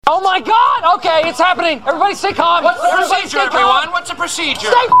Oh my God! Okay, it's happening. Everybody stay calm. What's the procedure, everyone? What's the procedure?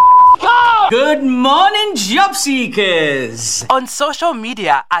 Stay calm! Good morning, job seekers! On social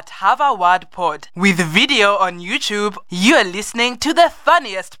media at Have a Word Pod. With video on YouTube, you are listening to the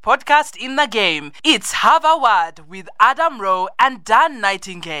funniest podcast in the game. It's Have a Word with Adam Rowe and Dan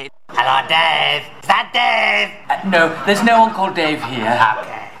Nightingale. Hello, Dave. Is that Dave? No, there's no one called Dave here.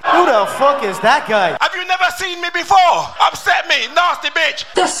 Okay. Who the fuck is that guy? Have you never seen me before? Upset me, nasty bitch.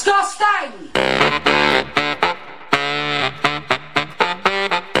 Disgusting!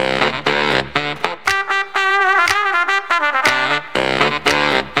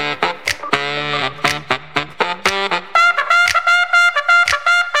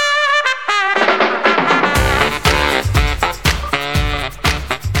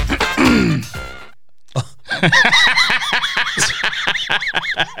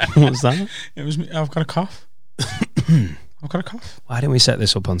 What was that? It was me. I've got a cough. I've got a cough. Why didn't we set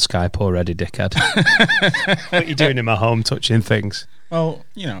this up on Skype already, dickhead? What are you doing in my home touching things? Well,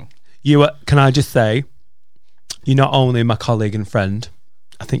 you know. Can I just say, you're not only my colleague and friend,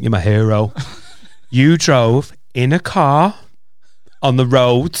 I think you're my hero. You drove in a car on the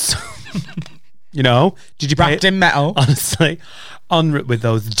roads. You know? Did you Wrapped in metal. Honestly. With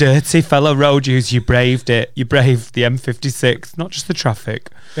those dirty fellow road use, you braved it. You braved the M56, not just the traffic.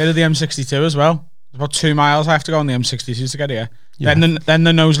 Bit of the M62 as well. About 2 miles I have to go on the M62 to get here. Yeah. Then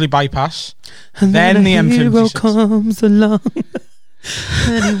the Knowsley bypass. And then the M56. Hero comes along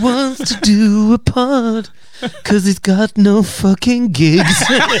and he wants to do a part because he's got no fucking gigs.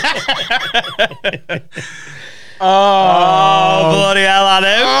 Oh, bloody hell,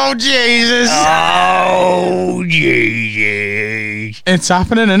 Adam. Oh, Jesus. Oh, Jesus. It's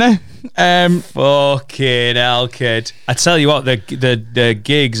happening, isn't it? Fucking hell, kid. I tell you what, the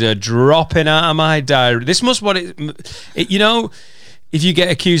gigs are dropping out of my diary. This must what it you know, if you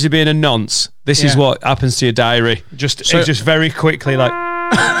get accused of being a nonce, this is what happens to your diary. It's just very quickly like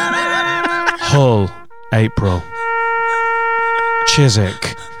Hull, April.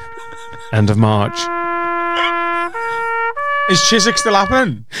 Chiswick, end of March. Is Chiswick still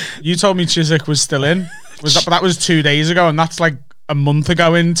happening? You told me Chiswick was still in. That was 2 days ago, and that's like a month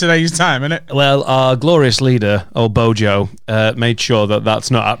ago in today's time, isn't it? Well, our glorious leader, old Bojo, made sure that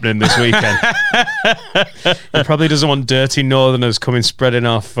that's not happening this weekend. He probably doesn't want dirty northerners coming spreading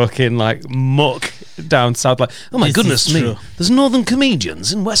our fucking like muck down south. Like, oh my goodness me, there's northern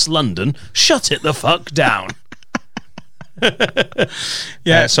comedians in West London. Shut it the fuck down.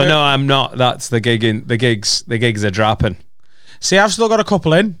 Yeah. So no, I'm not. That's the gigging. The gigs are dropping. See, I've still got a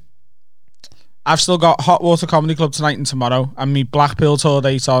couple in. I've still got Hot Water Comedy Club tonight and tomorrow, and me Blackpool tour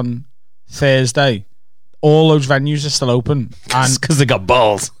date on Thursday. All those venues are still open, and because they got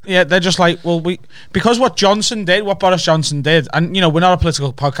balls. Yeah, they're just like, well, because what Boris Johnson did, and you know, we're not a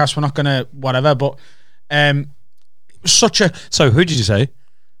political podcast, we're not gonna whatever, but So who did you say?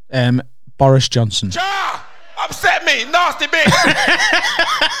 Boris Johnson. Ja! Upset me, nasty bitch.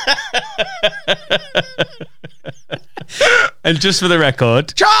 And just for the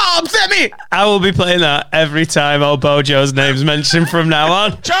record, Ja, upset me. I will be playing that every time old Bojo's name's mentioned from now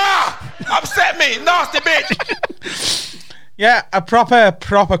on. Ja! Upset me, nasty bitch. Yeah, a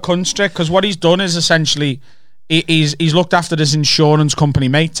proper country, because what he's done is essentially he's looked after his insurance company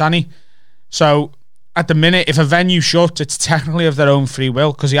mates, hasn't he? So at the minute, if a venue shuts, it's technically of their own free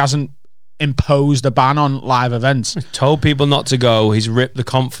will, because he hasn't imposed a ban on live events. Told people not to go. He's ripped the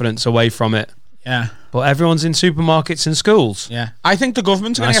confidence away from it. Yeah. But everyone's in supermarkets and schools. Yeah. I think the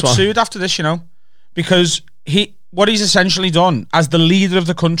government's going to Nice get one. sued after this, you know, because what he's essentially done as the leader of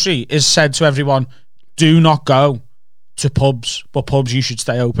the country is said to everyone, do not go to pubs, but pubs, you should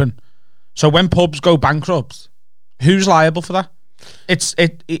stay open. So when pubs go bankrupt, who's liable for that?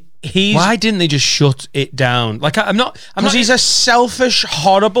 He's... Why didn't they just shut it down? Like, I'm not... Because he's a selfish,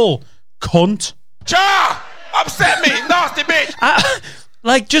 horrible cunt. Ja! Upset me, nasty bitch.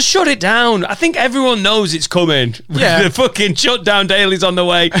 Like, just shut it down. I think everyone knows it's coming. Yeah. The fucking shutdown daily's on the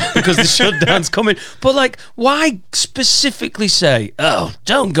way because the shutdown's coming. But, like, why specifically say, oh,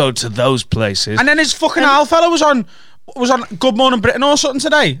 don't go to those places? And then his fucking owl fella was on Good Morning Britain or something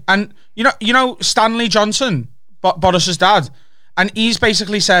today. And, you know Stanley Johnson, Boris's dad, and he's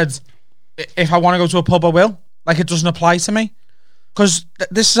basically said, if I want to go to a pub, I will. Like, it doesn't apply to me. Because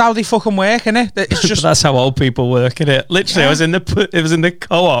this is how they fucking work, innit? It's just... But that's how old people work, innit? Literally, yeah. It was in the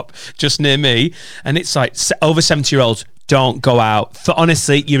co-op just near me, and it's like over 70-year-olds don't go out.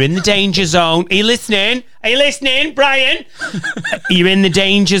 Honestly, you're in the danger zone. Are you listening? Are you listening, Brian? You're in the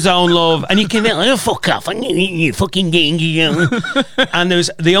danger zone, love. And you can be like, oh, fuck off. You fucking danger zone. And there was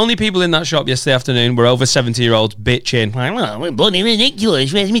the only people in that shop yesterday afternoon were over 70-year-olds bitching. Like, well, we're bloody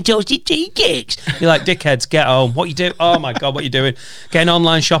ridiculous. Where's me toasted tea cakes? You're like, dickheads, get home. What you do? Oh, my God, what you doing? Get an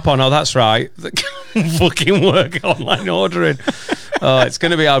online shop on. Oh, that's right. Fucking work online ordering. Oh, it's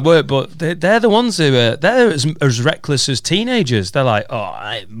going to be hard work, but they're the ones who they're as reckless as teenagers. They're like,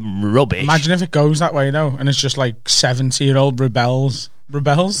 oh, rubbish. Imagine if it goes that way, though, and it's just like 70-year-old rebels.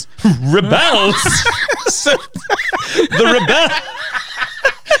 Rebels? Rebels? The rebel.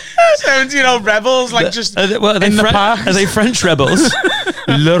 70-year-old rebels, like just are they in the park. Are they French rebels?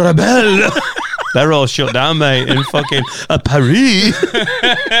 Le Rebelle. They're all shut down, mate, in fucking Paris.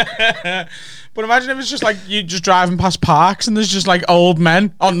 But imagine if it's just like you just driving past parks and there's just like old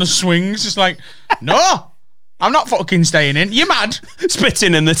men on the swings, just like, no, I'm not fucking staying in. You mad?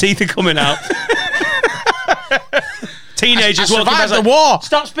 Spitting and the teeth are coming out. Teenagers I walking survived past the war.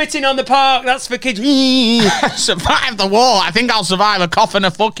 Stop spitting on the park. That's for kids. I survived the war. I think I'll survive a cough and a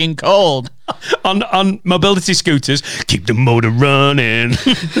fucking cold. On mobility scooters, keep the motor running.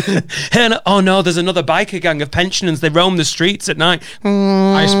 And, oh no, there's another biker gang of pensioners. They roam the streets at night.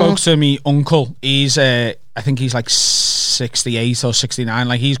 I spoke to me uncle. He's I think he's like 68 or 69.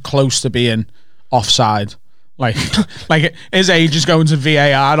 Like he's close to being offside. Like his age is going to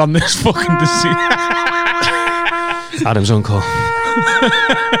VAR on this fucking decision. Adam's uncle.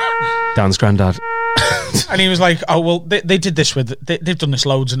 Dan's granddad. And he was like, oh, well, they did this with... They've done this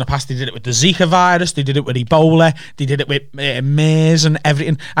loads in the past. They did it with the Zika virus. They did it with Ebola. They did it with MERS and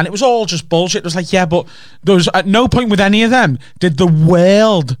everything. And it was all just bullshit. It was like, yeah, but there was at no point with any of them did the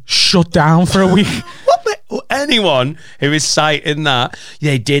world shut down for a week. Anyone who is citing that,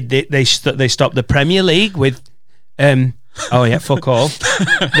 they did. They stopped the Premier League with... oh yeah, fuck all.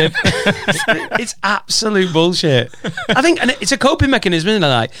 It's absolute bullshit. I think, and it's a coping mechanism, isn't it?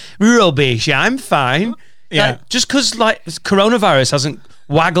 Like, rubbish, I'm fine. Yeah. Like, just because like coronavirus hasn't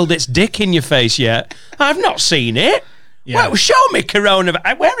waggled its dick in your face yet, I've not seen it. Yeah. Well, show me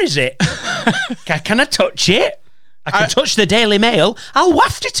coronavirus. Where is it? Can I touch it? I can touch the Daily Mail. I'll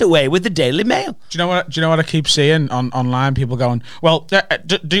waft it away with the Daily Mail. Do you know what I keep seeing online? People going, well,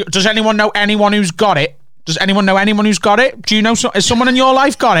 does anyone know anyone who's got it? Does anyone know anyone who's got it? Do you know has someone in your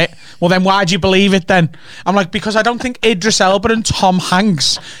life got it? Well, then why do you believe it then? I'm like, because I don't think Idris Elba and Tom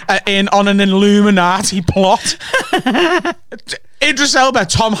Hanks are in on an Illuminati plot. Idris Elba,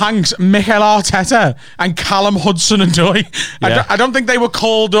 Tom Hanks, Mikel Arteta and Callum Hudson-Odoi. Yeah. I don't think they were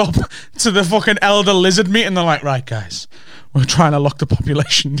called up to the fucking Elder Lizard meeting. They're like, right, guys, we're trying to lock the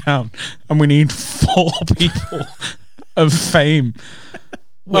population down and we need 4 people of fame.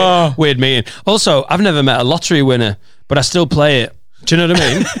 Weird meeting. Also, I've never met a lottery winner, but I still play it. Do you know what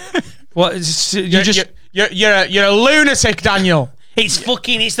I mean? What? You're a lunatic, Daniel. It's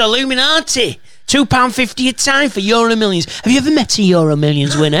the Illuminati. £2.50 a time for Euro Millions. Have you ever met a Euro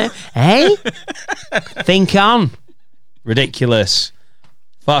Millions winner? Eh? Think on. Ridiculous.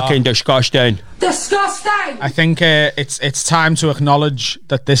 Fucking disgusting. Disgusting! I think it's time to acknowledge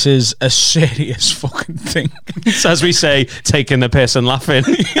that this is a serious fucking thing. It's, as we say, taking the piss and laughing.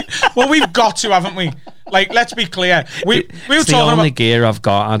 Well, we've got to, haven't we? Like, let's be clear. We were it's the talking only about gear I've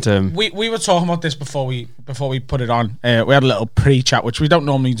got, Adam. we were talking about this before we put it on. We had a little pre-chat, which we don't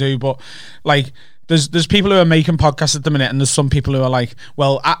normally do, but like, there's people who are making podcasts at the minute, and there's some people who are like,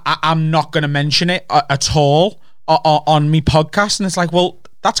 well, I'm not going to mention it at all on me podcast, and it's like, well,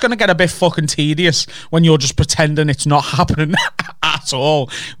 that's going to get a bit fucking tedious when you're just pretending it's not happening at all.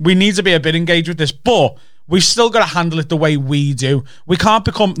 We need to be a bit engaged with this, but we've still got to handle it the way we do. We can't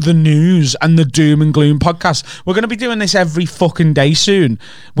become the news and the doom and gloom podcast. We're going to be doing this every fucking day soon.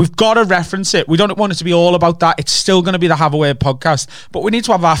 We've got to reference it. We don't want it to be all about that. It's still going to be the Have a Word podcast, but we need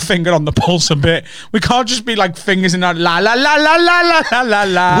to have our finger on the pulse a bit. We can't just be like fingers in our la la la la la la la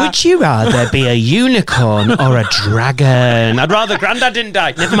la. Would you rather be a unicorn or a dragon? I'd rather Grandad didn't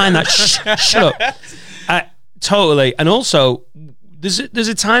die. Never mind that. Shut up. Totally. And also, there's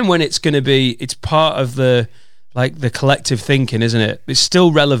a time when it's going to be, it's part of the collective thinking, isn't it? It's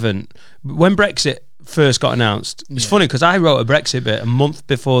still relevant. When Brexit first got announced, it's funny because I wrote a Brexit bit a month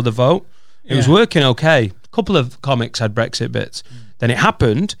before the vote. It was working okay. A couple of comics had Brexit bits. Then it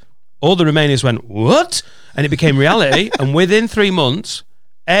happened. All the Remainers went, what? And it became reality. And within 3 months,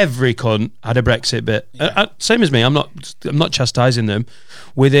 every cunt had a Brexit bit. Same as me. I'm not chastising them.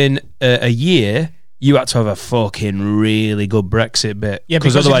 Within a year, you had to have a fucking really good Brexit bit. Yeah,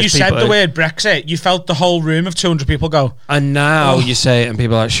 because if otherwise you said people- the word Brexit, you felt the whole room of 200 people go. And now you say it, and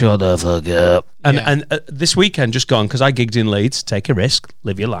people are like, shut the fuck up. And Yeah. and this weekend just gone, because I gigged in Leeds. Take a risk,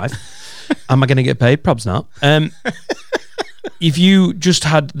 live your life. Am I going to get paid? Probs not. If you just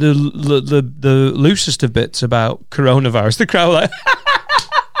had the loosest of bits about coronavirus, the crowd like,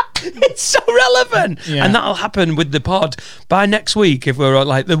 it's so relevant. Yeah. And that'll happen with the pod by next week. If we're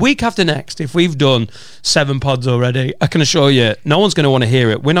like the week after next, if we've done 7 pods already, I can assure you, no one's going to want to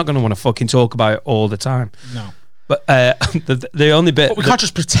hear it. We're not going to want to fucking talk about it all the time. No. But the only bit... But we can't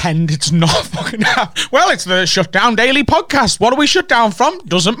just pretend it's not fucking happening. Well, it's the Shutdown Daily podcast. What are we shut down from?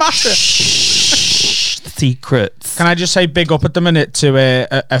 Doesn't matter. secrets. Can I just say big up at the minute to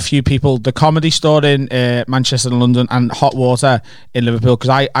a few people? The Comedy Store in Manchester and London, and Hot Water in Liverpool, because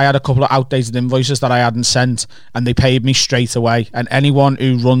I had a couple of outdated invoices that I hadn't sent, and they paid me straight away. And anyone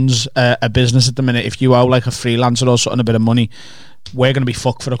who runs a business at the minute, if you owe like a freelancer or something a bit of money, we're going to be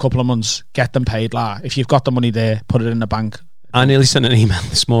fucked for a couple of months. Get them paid, If you've got the money there, put it in the bank. I nearly sent an email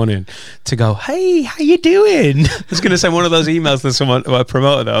this morning to go, hey, how you doing? I was going to send one of those emails to someone, a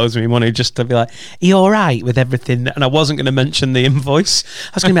promoter that owes me money, just to be like, are you all right with everything? And I wasn't going to mention the invoice.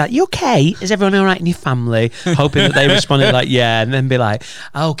 I was going to be like, you okay? Is everyone all right in your family? Hoping that they responded like, yeah. And then be like,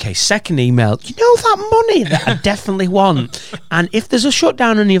 okay, second email, you know that money that I definitely want? And if there's a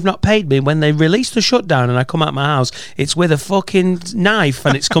shutdown and you've not paid me, when they release the shutdown and I come out of my house, it's with a fucking knife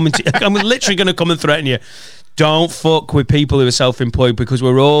and it's coming to I'm literally going to come and threaten you. Don't fuck with people who are self-employed, because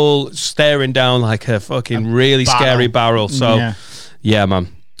we're all staring down like a fucking really scary barrel. So, yeah, man,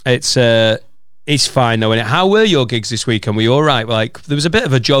 it's fine though. Innit? How were your gigs this weekend? Were you all right? Like, there was a bit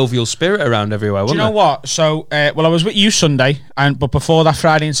of a jovial spirit around everywhere, wasn't Do you know what? So, well, I was with you Sunday, but before that,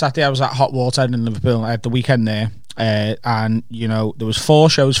 Friday and Saturday, I was at Hot Water in Liverpool. I had the weekend there. And you know, there was 4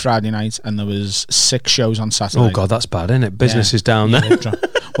 shows Friday night and there was 6 shows on Saturday. Oh god, that's bad, isn't it? Business is down there.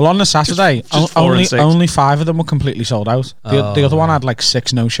 Well, on the Saturday, just 4 and 6. only 5 of them were completely sold out. The other one had like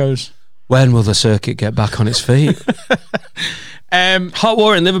 6 no shows. When will the circuit get back on its feet? Hot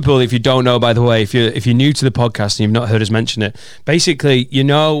Water in Liverpool, if you don't know, by the way, if you're new to the podcast and you've not heard us mention it, basically, you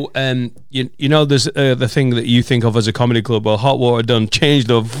know there's the thing that you think of as a comedy club. Well, Hot Water done changed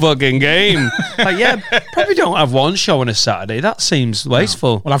the fucking game. Like, yeah, probably don't have one show on a Saturday. That seems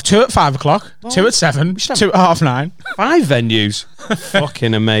wasteful. We'll have 2 at 5 o'clock, 2 at 7, 2 at 9:30. 5 venues.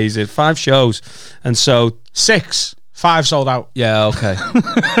 Fucking amazing. 5 shows. And so 6, 5 sold out. Yeah, okay.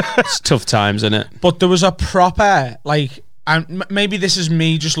 It's tough times, isn't it? But there was a proper, like, and maybe this is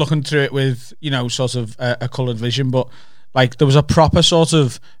me just looking through it with, you know, sort of a coloured vision, but like there was a proper sort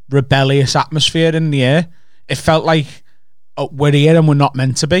of rebellious atmosphere in the air. It felt like we're here and we're not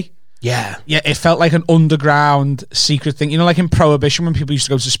meant to be. Yeah. Yeah, it felt like an underground secret thing. You know, like in Prohibition when people used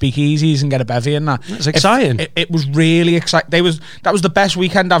to go to speakeasies and get a bevy and that. It's exciting. It was really exciting. That was the best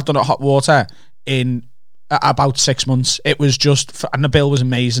weekend I've done at Hot Water in about 6 months. It was just, and the bill was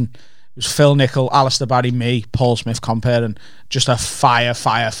amazing. It was Phil Nickel, Alistair Barry, me, Paul Smith, Compare, and just a fire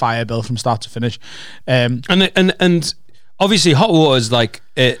bill from start to finish. And obviously Hot Water is like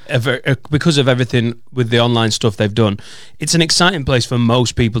because of everything with the online stuff they've done, it's an exciting place for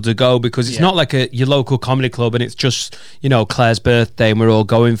most people to go, because it's not like your local comedy club and it's just, you know, Claire's birthday and we're all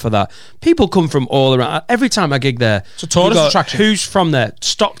going for that. People come from all around. Every time I gig there, it's a tourist attraction. Who's from there?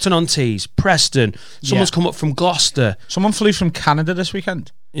 Stockton-on-Tees, Preston, someone's come up from Gloucester. Someone flew from Canada this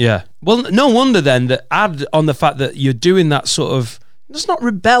weekend. Yeah. Well, no wonder then that add on the fact that you're doing that sort of, it's not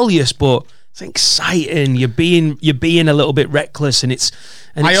rebellious, but it's exciting. You're being a little bit reckless, and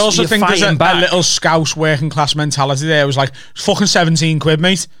I also think there's a little Scouse working class mentality there. It was like, fucking 17 quid,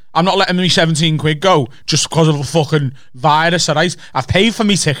 mate. I'm not letting me 17 quid go just because of a fucking virus, alright? I've paid for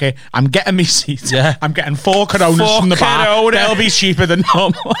me ticket. I'm getting me seat. Yeah. I'm getting 4 Coronas from the bar. They'll be cheaper than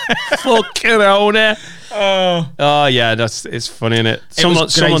normal. 4 Corona. Oh yeah, it's funny, isn't it? Someone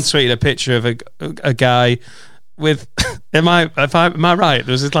tweeted a picture of a guy with am I right?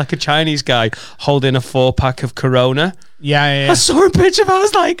 There was like a Chinese guy holding a 4-pack of Corona. Yeah. I saw a picture of it, I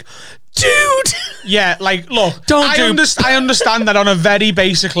was like, dude. Yeah, like, look, I understand that on a very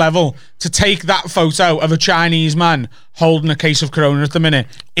basic level, to take that photo of a Chinese man holding a case of Corona at the minute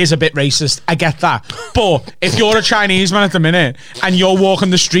is a bit racist. I get that. But if you're a Chinese man at the minute and you're walking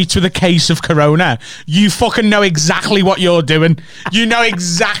the streets with a case of Corona, you fucking know exactly what you're doing. You know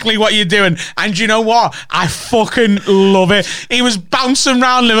exactly what you're doing. And you know what? I fucking love it. He was bouncing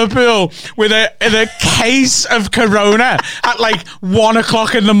around Liverpool with a case of Corona at like 1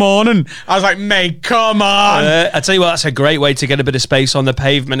 o'clock in the morning. I was like, mate, come on. I tell you what, that's a great way to get a bit of space on the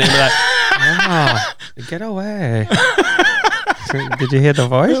pavement and be like, get away. Did you hear the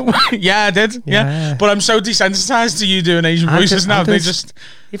voice? Yeah, I did. Yeah. But I'm so desensitized to you doing Asian voices now. They just...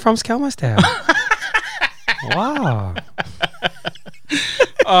 You're from Skelmersdale. Wow.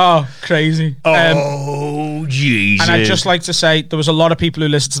 Oh, crazy. Jesus. And I'd just like to say, there was a lot of people who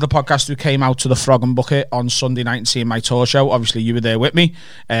listened to the podcast who came out to the Frog and Bucket on Sunday night and seeing my tour show. Obviously, you were there with me.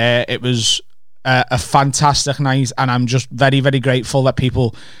 It was a fantastic night, and I'm just very, very grateful that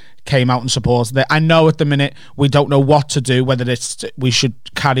people came out and supported it. I know at the minute we don't know what to do, whether it's we should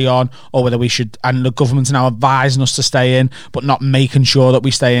carry on or whether we should, and the government's now advising us to stay in, but not making sure that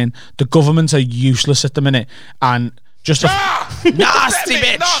we stay in. The governments are useless at the minute, and just Nasty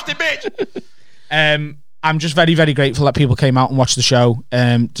bitch. I'm just very, very grateful that people came out and watched the show,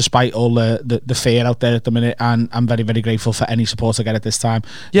 despite all the fear out there at the minute, and I'm very, very grateful for any support I get at this time.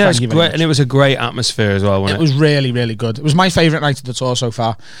 Yeah, Thank it's you very great, much. and it was a great atmosphere as well, wasn't it? It was really, really good. It was my favourite night of the tour so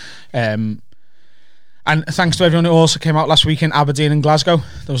far. And thanks to everyone who also came out last week in Aberdeen and Glasgow.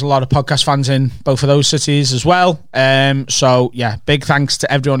 There was a lot of podcast fans in both of those cities as well. So, yeah, big thanks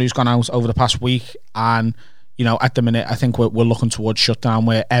to everyone who's gone out over the past week. And, you know, at the minute, I think we're looking towards shutdown,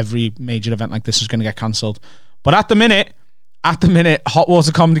 where every major event like this is going to get cancelled. But at the minute, Hot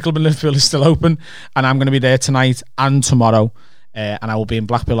Water Comedy Club in Liverpool is still open, and I'm going to be there tonight and tomorrow. And I will be in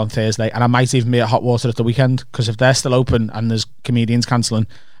Blackpool on Thursday, and I might even be at Hot Water at the weekend, because if they're still open and there's comedians cancelling,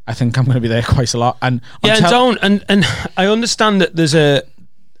 I think I'm going to be there quite a lot. And and I understand that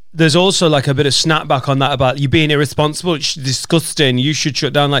there's also like a bit of snapback on that about you being irresponsible. It's disgusting. You should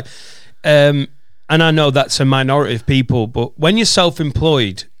shut down. And I know that's a minority of people, but when you're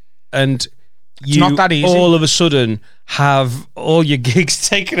self-employed and it's not that easy. All of a sudden have all your gigs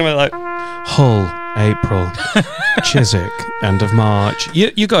taken away, like Hull, April, Chiswick, end of March.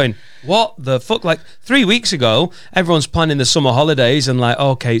 You're going, what the fuck? Like 3 weeks ago, everyone's planning the summer holidays and like,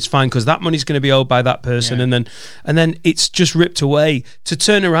 okay, it's fine because that money's going to be owed by that person, and then it's just ripped away. To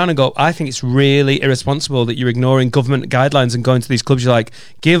turn around and go, I think it's really irresponsible that you're ignoring government guidelines and going to these clubs. You're like,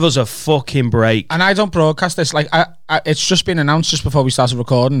 give us a fucking break. And I don't broadcast this. Like, it's just been announced just before we started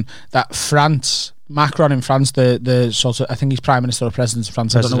recording that Macron in France, the sort of, I think he's Prime Minister or President of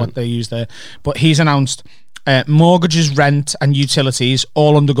France. I don't know what they use there, but he's announced mortgages, rent and utilities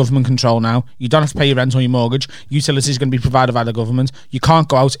all under government control now. You don't have to pay your rent or your mortgage. Utilities are going to be provided by the government. You can't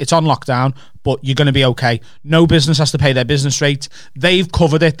go out. It's on lockdown, but you're going to be okay. No business has to pay their business rate. They've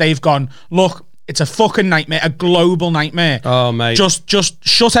covered it. They've gone, look, it's a fucking nightmare, a global nightmare. Oh, mate. Just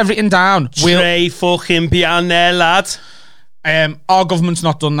shut everything down. Trey fucking beyond there, lad. Our government's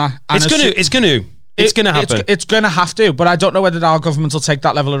not done that. And It's going to happen. It's going to have to, but I don't know whether our government will take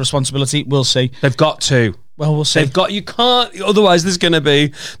that level of responsibility. We'll see. They've got to. Well, we'll see. You can't, otherwise there's going to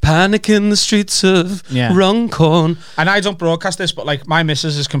be panic in the streets of Runcorn. And I don't broadcast this, but like my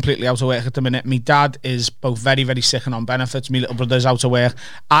missus is completely out of work at the minute. My dad is both very, very sick and on benefits. My little brother's out of work.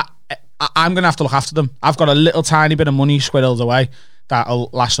 I'm going to have to look after them. I've got a little tiny bit of money squirreled away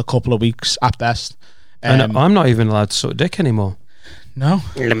that'll last a couple of weeks at best. And I'm not even allowed to suck dick anymore. No.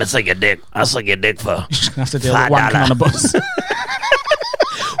 Let me suck your dick. I'll suck your dick for You're just going to have to deal with wanking on a bus.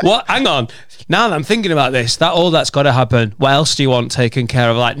 What? Hang on. Now that I'm thinking about this, that's got to happen. What else do you want taken care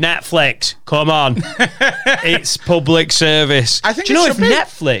of? Like Netflix. Come on. It's public service. I think do you know it if should be.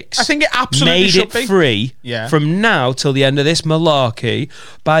 Netflix I think it absolutely made should it be. free from now till the end of this malarkey,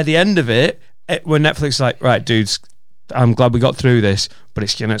 by the end of it, when Netflix is like, right, dudes, I'm glad we got through this, but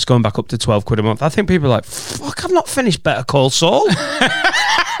it's going back up to £12 a month. I think people are like, fuck, I've not finished Better Call Saul.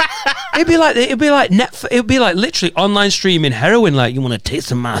 It'd be like literally online streaming heroin. Like, you want a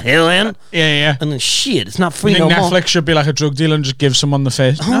taste of my heroin? Yeah. And then shit, it's not free I think no more. Netflix should be like a drug dealer and just give someone the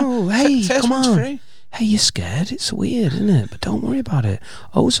face. Oh, hey, first come one's on. free. Hey, you're scared? It's weird, isn't it? But don't worry about it.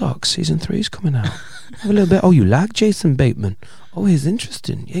 Ozark season 3 is coming out. Have a little bit. Oh, you like Jason Bateman? Oh, he's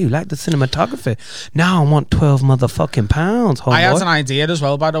interesting. Yeah, you like the cinematography. Now I want £12 motherfucking pounds. Homeboy. I had an idea as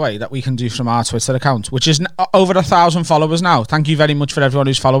well, by the way, that we can do from our Twitter account, which is over 1,000 followers now. Thank you very much for everyone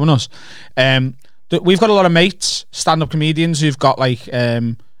who's following us. We've got a lot of mates, stand-up comedians who've got like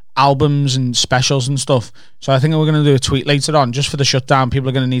albums and specials and stuff. So I think we're going to do a tweet later on just for the shutdown. People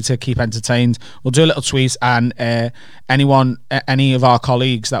are going to need to keep entertained. We'll do a little tweet, and any of our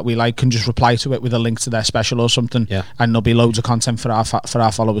colleagues that we like can just reply to it with a link to their special or something. Yeah. And there'll be loads of content for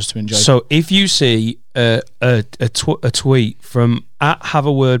our followers to enjoy. So if you see a tweet from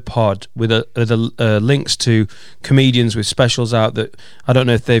 @HaveAWordPod with links to comedians with specials out, that I don't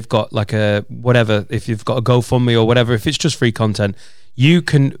know if they've got like a whatever, if you've got a GoFundMe or whatever, if it's just free content, you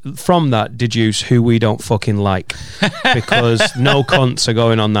can from that deduce who we don't fucking like, because no cunts are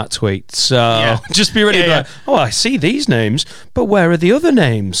going on that tweet. So just be ready to be like, oh, I see these names, but where are the other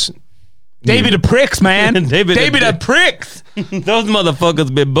names? David a pricks, man. David a pricks. Those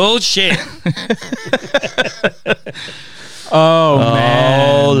motherfuckers be bullshit. Oh,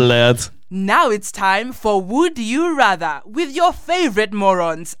 man. Oh, lad. Now it's time for Would You Rather with your favorite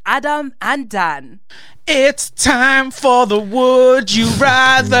morons, Adam and Dan. It's time for the Would You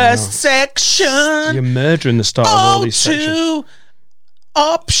Rather section. You're murdering the start of all these sections. Two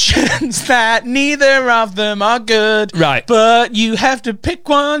options that neither of them are good. Right. But you have to pick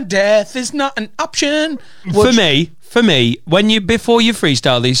one. Death is not an option. For me, before you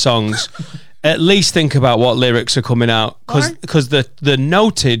freestyle these songs, at least think about what lyrics are coming out, because the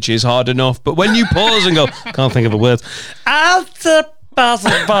notage is hard enough. But when you pause and go, can't think of a word.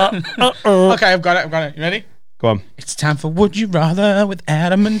 Okay, I've got it. You ready? Go on. It's time for Would You Rather with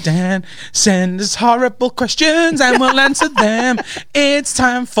Adam and Dan. Send us horrible questions and we'll answer them. It's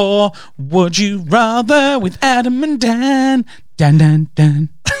time for Would You Rather with Adam and Dan. Dan.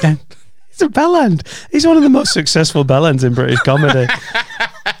 He's a bellend. He's one of the most successful bellends in British comedy.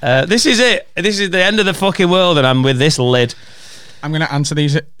 This is it. This is the end of the fucking world, and I'm with this lid. I'm going to answer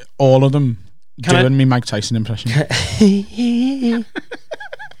these, all of them, doing me Mike Tyson impression.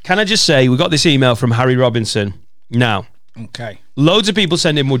 Can I just say, we got this email from Harry Robinson. Now, Okay. loads of people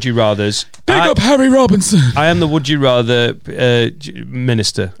send in Would You Rathers. Big up Harry Robinson. I am the Would You Rather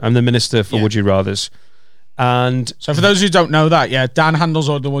minister. I'm the minister for Would You Rathers. And So for those who don't know that, Dan handles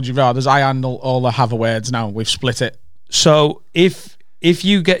all the Would You Rathers. I handle all the have a words now. We've split it. so if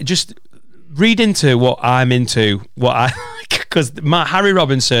you get, just read into what I'm into, what I because Harry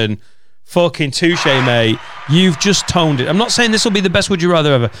Robinson, fucking touche, mate. You've just toned it. I'm not saying this will be the best Would You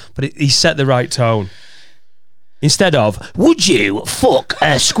Rather ever, but he set the right tone. Instead of, Would you fuck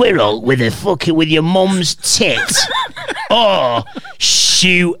a squirrel with your mum's tit? Or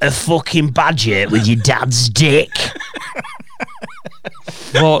shoot a fucking badger with your dad's dick?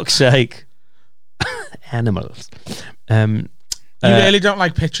 fuck's sake. Animals. You really don't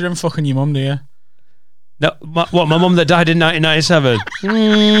like picturing fucking your mum, do you? No, my mum that died in 1997?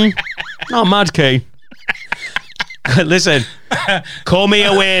 Not mad keen. Listen, call me a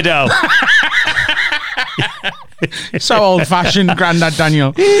weirdo. So old-fashioned, Grandad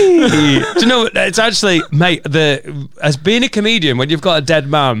Daniel. Do you know, it's actually, mate, as being a comedian, when you've got a dead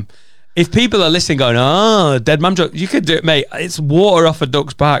man, if people are listening going, dead man joke, you could do it, mate. It's water off a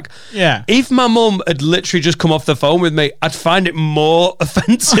duck's back. Yeah. If my mum had literally just come off the phone with me, I'd find it more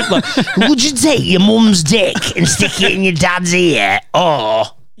offensive. Like, would you take your mum's dick and stick it in your dad's ear? Or...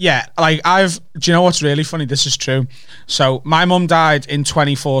 Yeah, like do you know what's really funny? This is true. So my mum died in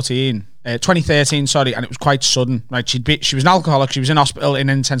 2013, sorry, and it was quite sudden. Right, she was an alcoholic. She was in hospital in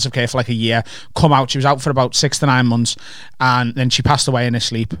intensive care for like a year. Come out, she was out for about 6 to 9 months, and then she passed away in her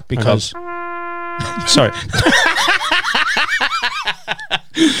sleep because. Sorry.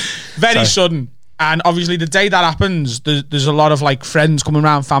 Very sudden. And obviously, the day that happens, there's a lot of like friends coming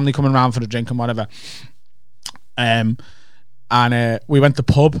around, family coming around for a drink and whatever. And we went to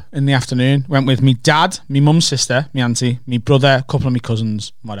the pub in the afternoon. Went with me dad, me mum's sister, me auntie, me brother, a couple of me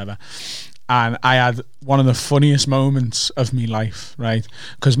cousins, whatever. And I had one of the funniest moments of me life, right?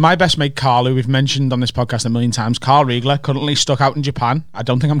 Because my best mate Carl, who we've mentioned on this podcast a million times, Carl Riegler, currently stuck out in Japan. I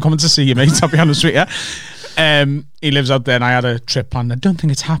don't think I'm coming to see you, mate, I'll be honest with you. He lives out there, and I had a trip planned. I don't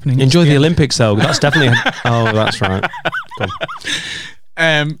think it's happening. Enjoy the Olympics, though. That's definitely... Oh, that's right.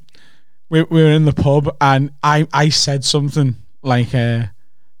 We were in the pub, and I said something like, I'd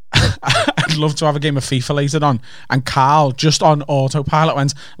love to have a game of FIFA later on. And Carl, just on autopilot,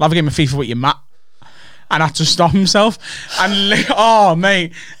 went, I'll have a game of FIFA with you, Matt. And had to stop himself. And, oh,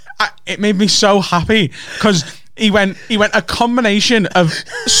 mate, it made me so happy, because he went a combination of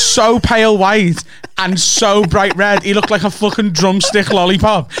so pale white and so bright red. He looked like a fucking drumstick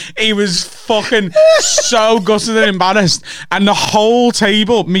lollipop. He was fucking so gutted and embarrassed. And the whole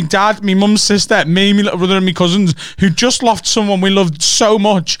table, me dad, me mum's sister, me little brother and me cousins, who just lost someone we loved so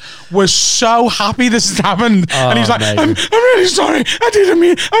much, were so happy this has happened. And he's like, I'm really sorry. I didn't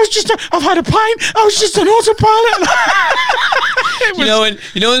mean, I've had a pint. I was just an autopilot.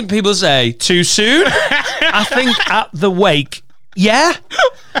 You know when people say, too soon? I think at the wake, yeah,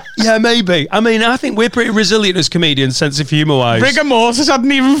 maybe. I mean, I think we're pretty resilient as comedians, sense of humour wise. Rigor mortis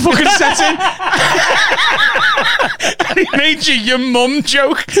hadn't even fucking set in. And he made your mum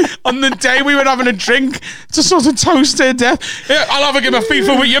joke on the day we were having a drink to sort of toast her death. I'll have a game of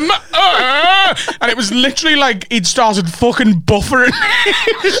FIFA with your mum. And it was literally like he'd started fucking buffering.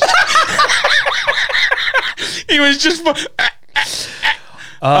 He was just...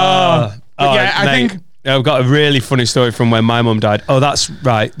 I think... I've got a really funny story from when my mum died. Oh, that's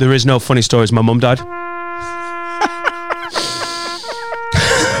right. There is no funny stories. My mum died.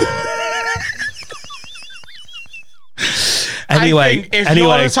 Anyway, if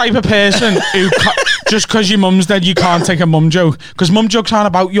you're the type of person who just because your mum's dead, you can't take a mum joke, because mum jokes aren't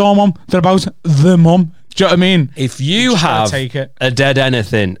about your mum; they're about the mum. Do you know what I mean? If you have take it. a dead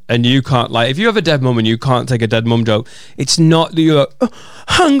anything and you can't, like, if you have a dead mum and you can't take a dead mum joke, it's not that you're like, oh,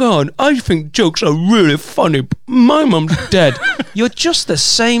 hang on, I think jokes are really funny. My mum's dead. You're just the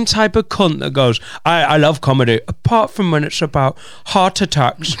same type of cunt that goes, I love comedy, apart from when it's about heart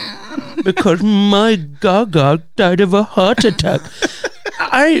attacks, because my Gaga died of a heart attack.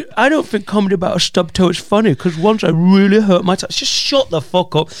 I don't think comedy about a stubbed toe is funny, because once I really hurt my toe. Just shut the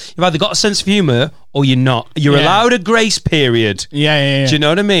fuck up. You've either got a sense of humour or you're not. You're allowed a grace period. Yeah. Do you know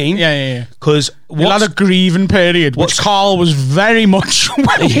what I mean? Yeah. Because you're allowed a grieving period, which Carl was very much.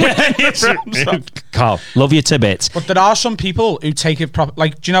 Carl, love you to bits. But there are some people who take it proper.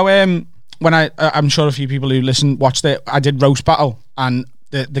 Like, do you know when I'm sure a few people who watched it. I did roast battle, and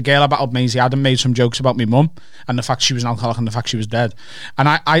the girl I battled, Maisie Adam, made some jokes about my mum and the fact she was an alcoholic and the fact she was dead. And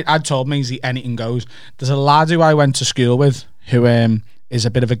I told Maisie anything goes. There's a lad who I went to school with who is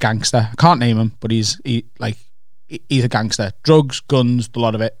a bit of a gangster. I can't name him, but he's a gangster. Drugs, guns, a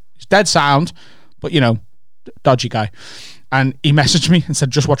lot of it. He's dead sound, but dodgy guy. And he messaged me and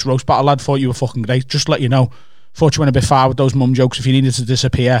said, just watch roast battle, lad. Thought you were fucking great. Just to let you know. Thought you went a bit far with those mum jokes. If you needed to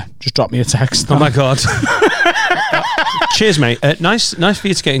disappear, just drop me a text. Oh my God. Cheers, mate. Nice for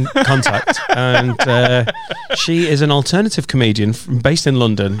you to get in contact. And she is an alternative comedian based in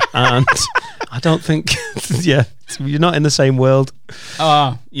London. And I don't think, you're not in the same world.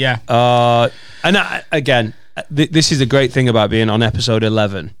 Yeah. And again, this is the great thing about being on episode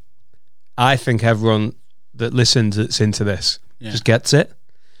 11. I think everyone that listens that's into this just gets it.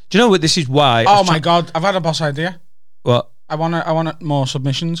 Do you know what? This is why. Oh my God! I've had a boss idea. What? I want more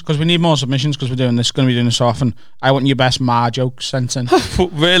submissions, because we need more submissions, because we're going to be doing this so often. I want your best Ma jokes sent in.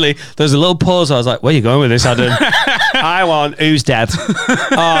 Really? There's a little pause. I was like, where are you going with this, Adam? I want who's dead.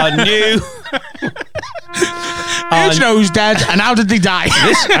 New. Who's know who's dead and how did they die?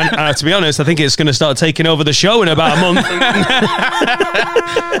 And to be honest, I think it's going to start taking over the show in about a month.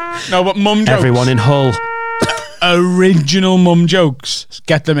 No, but mum jokes. Everyone in Hull. Original mum jokes,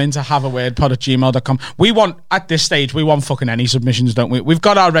 get them into haveawordpod@gmail.com. We want, at this stage, fucking any submissions, don't we? We've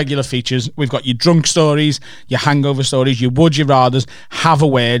got our regular features. We've got your drunk stories, your hangover stories, your would you rathers, have a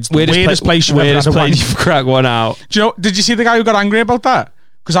words, the weirdest place you've ever had a wank. You've cracked one out. Do you know, did you see the guy who got angry about that?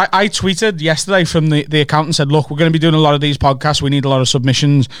 Because I tweeted yesterday from the account and said, look, we're going to be doing a lot of these podcasts. We need a lot of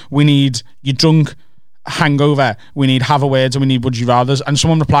submissions. We need your drunk hangover, we need have a words, and we need would you rathers. And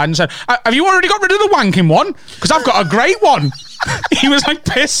someone replied and said, have you already got rid of the wanking one? Because I've got a great one. He was like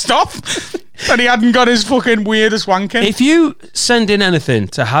pissed off that he hadn't got his fucking weirdest wanking. If you send in anything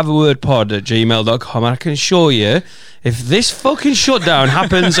to haveawordpod@gmail.com, I can assure you, if this fucking shutdown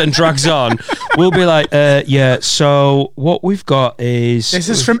happens and drags on, we'll be like, so what we've got is... This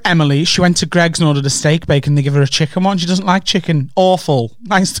is from Emily. She went to Greg's and ordered a steak bacon. They give her a chicken one. She doesn't like chicken. Awful.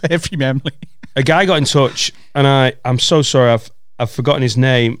 Nice to hear from you, Emily. A guy got in touch, and I'm so sorry, I've forgotten his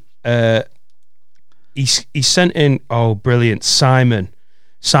name. He sent in, brilliant, Simon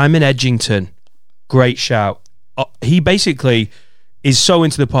Edgington, great shout. He basically is so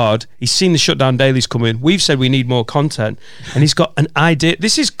into the pod. He's seen the shutdown dailies coming. We've said we need more content, and he's got an idea.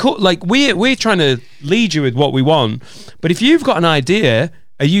 This is like we're trying to lead you with what we want, but if you've got an idea,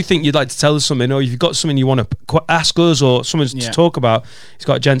 or you think you'd like to tell us something, or you've got something you want to ask us or someone to talk about, he's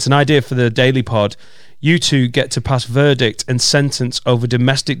got, gents, an idea for the daily pod. You two get to pass verdict and sentence over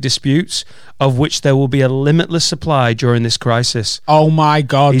domestic disputes, of which there will be a limitless supply during this crisis. Oh my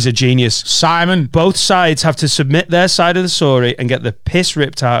God. He's a genius. Simon. Both sides have to submit their side of the story and get the piss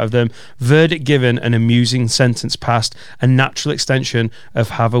ripped out of them, verdict given, an amusing sentence passed, a natural extension of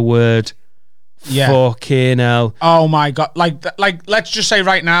have a word. Fucking hell. Oh my God. Like, let's just say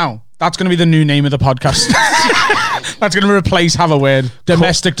right now, that's going to be the new name of the podcast. That's going to replace have a word.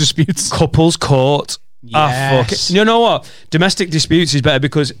 Domestic disputes. Couples court. Yes. You know what? Domestic disputes is better,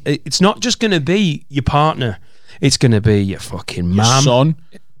 because it's not just going to be your partner. It's going to be your fucking mum. Your son.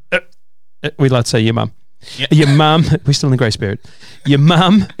 We'd like to say your mum. Yeah. Your mum. We're still in the grey spirit. Your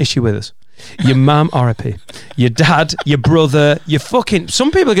mum. Is she with us? Your mum, RIP. Your dad, your brother, your fucking...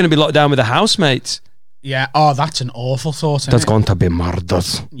 Some people are going to be locked down with their housemates. Yeah. Oh, that's an awful thought. That's going to be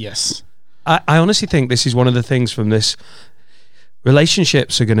murders. Yes. I honestly think this is one of the things from this.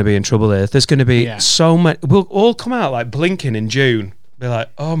 Relationships are going to be in trouble here. There's going to be so many... We'll all come out like blinking in June. Be like,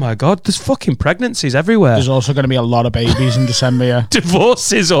 oh my God, there's fucking pregnancies everywhere. There's also going to be a lot of babies in December, yeah.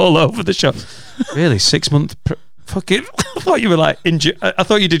 Divorces all over the shop. Really? 6 month... Fucking, I thought you were like, I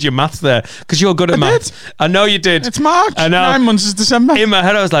thought you did your maths there, because you're good at maths. I know you did. It's March. I know. 9 months is December. In my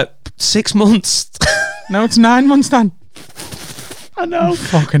head, I was like, 6 months. No, it's 9 months, Dan. I know.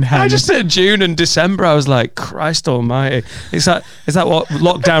 Fucking hell. I just said June and December. I was like, Christ almighty. Is that what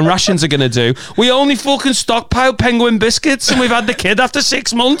lockdown rations are going to do? We only fucking stockpile penguin biscuits and we've had the kid after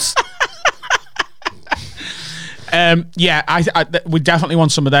 6 months. We definitely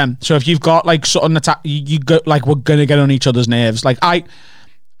want some of them. So if you've got like something that's you go like, we're gonna get on each other's nerves. Like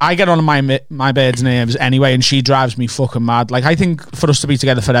I get on my bed's nerves anyway, and she drives me fucking mad. Like, I think for us to be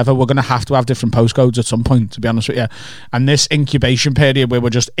together forever, we're gonna have to have different postcodes at some point, to be honest with you. And this incubation period where we're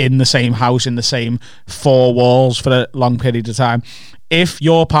just in the same house, in the same four walls for a long period of time. If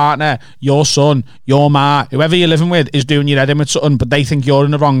your partner, your son, your ma, whoever you're living with is doing your head in with something, but they think you're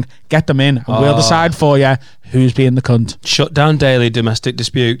in the wrong, get them in, and we'll decide for you who's being the cunt. Shut down daily domestic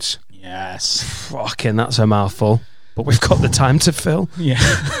disputes. Yes. Fucking, that's a mouthful. But we've got the time to fill. Yeah.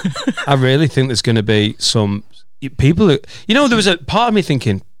 I really think there's going to be some people who, there was a part of me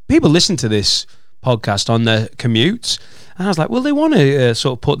thinking, people listen to this podcast on their commutes. And I was like, well, they want to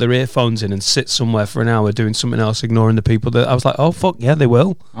sort of put their earphones in and sit somewhere for an hour doing something else, ignoring the people that I was like, oh, fuck, yeah, they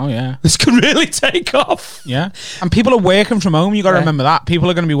will. Oh, yeah. This can really take off. Yeah. And people are working from home. You got to remember that. People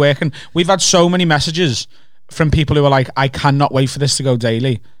are going to be working. We've had so many messages from people who are like, I cannot wait for this to go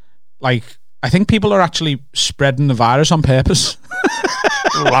daily. Like, I think people are actually spreading the virus on purpose.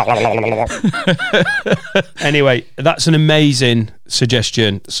 Anyway, that's an amazing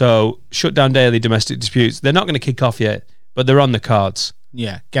suggestion. So, shut down daily domestic disputes. They're not going to kick off yet, but they're on the cards.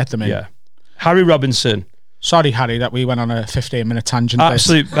 Yeah, get them in. Yeah. Harry Robinson. Sorry, Harry, that we went on a 15-minute tangent.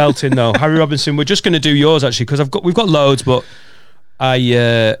 Absolute belting, though. Harry Robinson, we're just going to do yours, actually, because we've got loads, but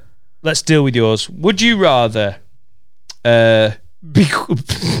let's deal with yours. Would you rather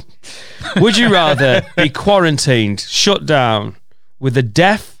would you rather be quarantined, shut down with a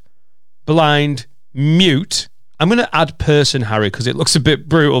deaf, blind, mute? I'm going to add person, Harry, because it looks a bit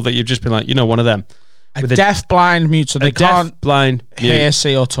brutal that you've just been like, one of them. With a deaf, blind, mute, so they can't blind, hear, mute.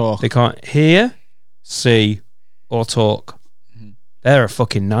 see, or talk. They can't hear, see, or talk. Mm-hmm. They're a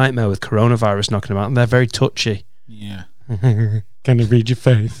fucking nightmare with coronavirus knocking them out, and they're very touchy. Yeah. Can I read your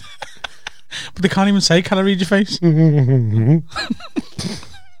face? But they can't even say, can I read your face? They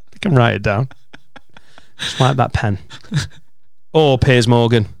can write it down. Just like that pen. Or Piers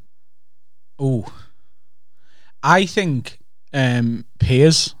Morgan. Ooh. I think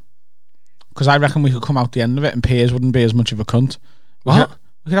Piers, because I reckon we could come out the end of it and Piers wouldn't be as much of a cunt. We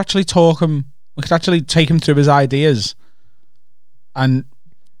could actually talk him, we could actually take him through his ideas and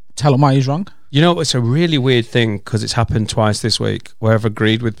tell him why he's wrong. It's a really weird thing because it's happened twice this week where I've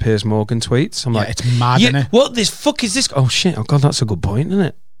agreed with Piers Morgan tweets. I'm like, it's mad, isn't it? What the fuck is this? Oh shit! Oh god, that's a good point, isn't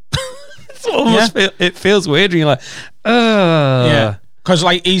it? It feels weird. And you're like, yeah, because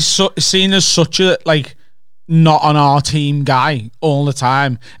like he's seen as such a not on our team guy all the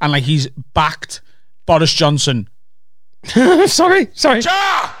time, and like he's backed Boris Johnson. sorry.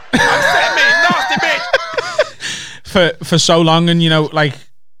 Ja! Upset me, nasty bitch. For so long, and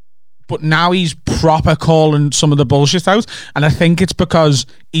but now he's proper calling some of the bullshit out, and I think it's because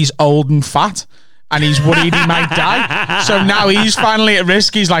he's old and fat and he's worried he might die. So now he's finally at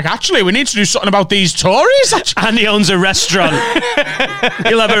risk. He's like, actually, we need to do something about these Tories. And he owns a restaurant.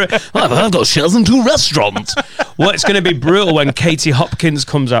 He'll have I've got shares in 2 restaurants. Well, it's going to be brutal when Katie Hopkins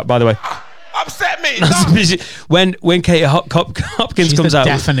comes out, by the way. Upset me. When Katie Hopkins She's comes out,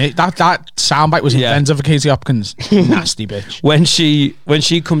 definite that soundbite was invented for Katie Hopkins. Nasty bitch. When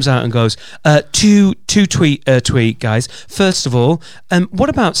she comes out and goes, two tweet guys. First of all, what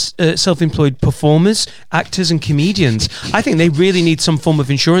about self-employed performers, actors, and comedians? I think they really need some form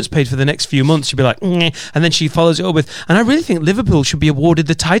of insurance paid for the next few months. She'd be like, and then she follows it up with, and I really think Liverpool should be awarded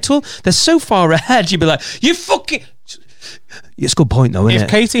the title. They're so far ahead. You'd be like, you fucking. It's a good point, though, isn't it? If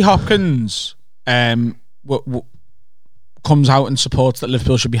Katie Hopkins comes out and supports that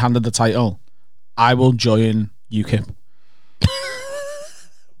Liverpool should be handed the title, I will join UKIP.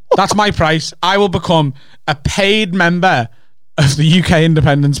 That's my price. I will become a paid member of the UK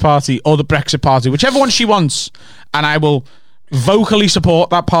Independence Party or the Brexit Party, whichever one she wants, and I will vocally support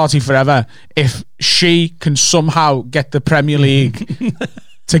that party forever if she can somehow get the Premier League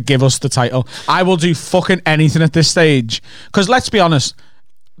to give us the title. I will do fucking anything at this stage. Because let's be honest,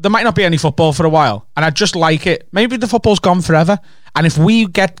 there might not be any football for a while, and I just like it. Maybe the football's gone forever, and if we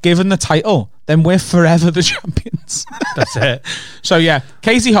get given the title, then we're forever the champions. That's it. So yeah,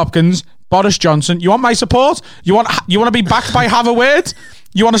 Katie Hopkins, Boris Johnson. You want my support? You want to be backed by Have a Word?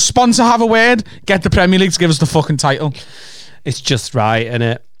 You want to sponsor Have a Word? Get the Premier League to give us the fucking title. It's just right, isn't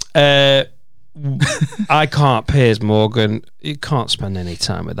it? I can't. Piers Morgan, you can't spend any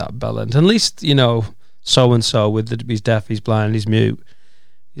time with that bellend. At least, so and so with he's deaf, he's blind, he's mute.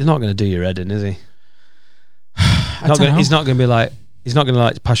 He's not going to do your head in, is he? He's not going to be like, He's not going to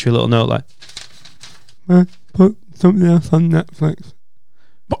like pass you a little note like, put something else on Netflix.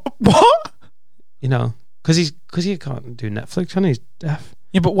 What? You know, because he can't do Netflix, and he's deaf.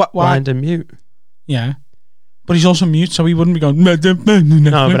 Yeah, but why? Blind and mute. Yeah, but he's also mute, so he wouldn't be going. No,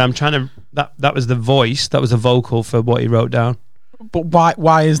 but I'm trying to. That was the voice. That was the vocal for what he wrote down. But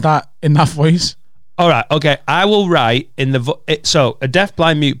why is that in that voice? All right, okay. I will write in the so a deaf,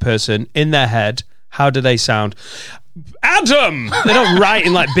 blind, mute person in their head. How do they sound? Adam! They don't write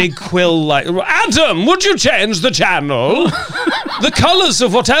in like big quill like, Adam, would you change the channel? The colours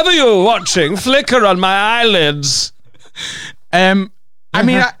of whatever you're watching flicker on my eyelids. I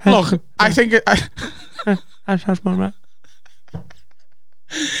mean, look, I think I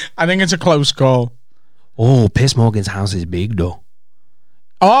think it's a close call. Oh, Piers Morgan's house is big though.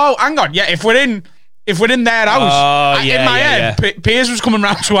 Oh, hang on. Yeah, if we're in their house, in my head, Piers was coming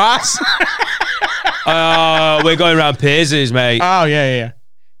round to us. We're going around Piers's, mate. Oh, yeah.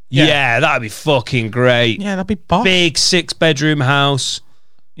 Yeah, that'd be fucking great. Yeah, that'd be boss. Big 6-bedroom house.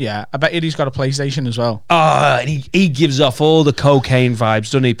 Yeah, I bet he's got a PlayStation as well. Oh, and he gives off all the cocaine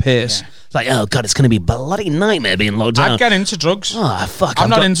vibes, doesn't he, Pierce? Yeah. It's like, oh God, it's going to be a bloody nightmare being locked down. I'd get into drugs. Oh, fuck. I'm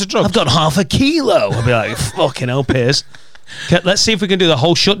not into drugs. I've got half a kilo. I'll be like, fucking hell, Pierce. Okay, let's see if we can do the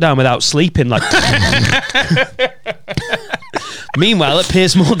whole shutdown without sleeping. Like, meanwhile, at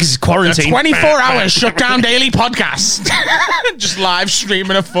Piers Morgan's quarantine, 24-hour shutdown daily podcast, just live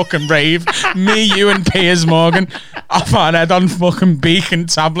streaming a fucking rave. Me, you, and Piers Morgan off our head on fucking beacon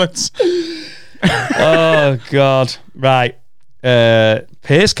tablets. Oh God! Right,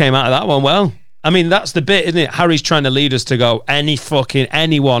 Piers came out of that one well. I mean, that's the bit, isn't it? Harry's trying to lead us to go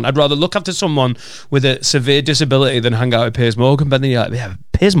anyone. I'd rather look after someone with a severe disability than hang out with Piers Morgan. But then you're like, yeah,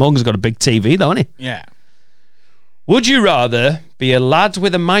 Piers Morgan's got a big TV, though, hasn't he? Yeah. Would you rather be a lad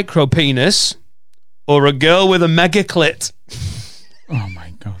with a micro penis or a girl with a mega clit? Oh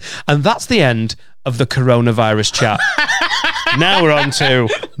my God! And that's the end of the coronavirus chat. Now we're on to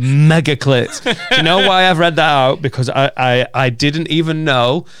mega clit. Do you know why I've read that out? Because I didn't even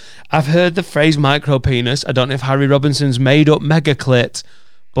know. I've heard the phrase micro penis. I don't know if Harry Robinson's made up mega clit,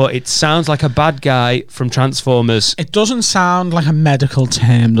 but it sounds like a bad guy from Transformers. It doesn't sound like a medical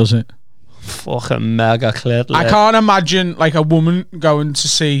term, does it? Fucking mega clit. I can't imagine like a woman going to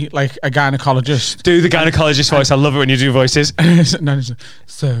see like a gynecologist. Do the gynecologist voice. I love it when you do voices.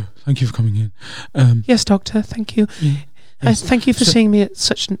 So, thank you for coming in. Yes, doctor. Thank you. Yes. Thank you for seeing me at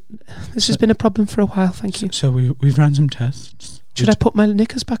such. This has been a problem for a while. Thank you. So we've ran some tests. Should I put my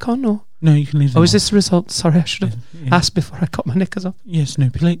knickers back on or? No, you can leave them. Oh, is off. this the result? Sorry, I should have asked before I cut my knickers off. Yes, no,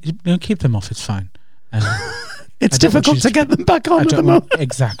 keep them off. It's fine. It's difficult to get them back on at the moment.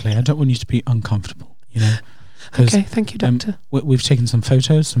 Exactly. I don't want you to be uncomfortable, you know. Okay, thank you, doctor. We've taken some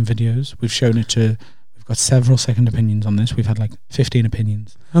photos, some videos. We've shown it to. We've got several second opinions on this. We've had like 15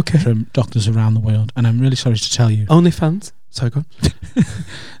 opinions. Okay. From doctors around the world, and I'm really sorry to tell you. OnlyFans. Sorry, go on.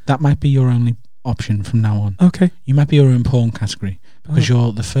 That might be your only option from now on. Okay. You might be your own porn category because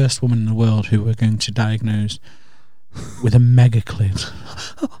you're the first woman in the world who we're going to diagnose with a mega clit.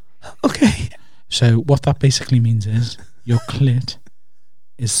 Okay. So what that basically means is your clit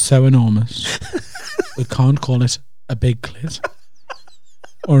is so enormous we can't call it a big clit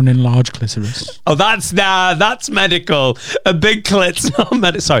or an enlarged clitoris. Oh, that's medical. A big clit's not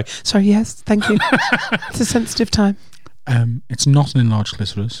medical. Sorry. Yes, thank you. It's a sensitive time. It's not an enlarged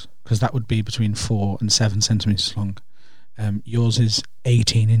clitoris because that would be between 4 and 7 centimeters long. Yours is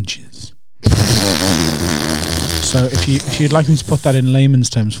 18 inches. So if you'd like me to put that in layman's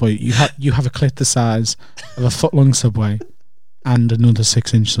terms for you, you have a clit the size of a foot-long Subway and another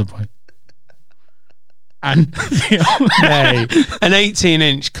 6-inch Subway. And hey, an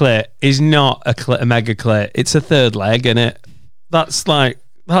 18-inch clit is not a mega clit. It's a third leg, isn't it?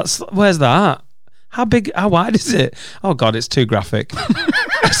 Where's that? How big? How wide is it? Oh God, it's too graphic.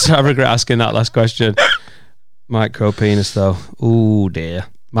 So I regret asking that last question. Micro penis, though. Ooh dear.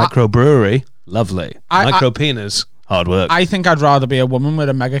 Micro brewery, lovely. Micro penis, hard work. I think I'd rather be a woman with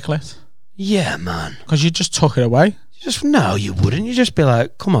a mega clit. Yeah, man. Because you just tuck it away. No, you wouldn't. You just be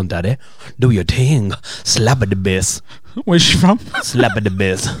like, come on, daddy, do your thing. Slap at the base. Where's she from? Slap at the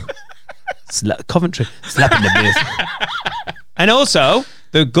base. Coventry. Slap at the base. And also,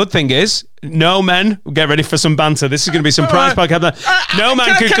 the good thing is, no men, get ready for some banter. This is going to be some prize podcast. No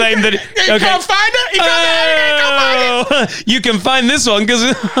man can claim that. You can't find it. You can't find it. You can find this one because.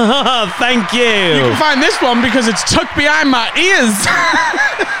 Thank you. You can find this one because it's tucked behind my ears.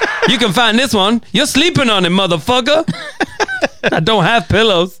 You can find this one. You're sleeping on it, motherfucker. I don't have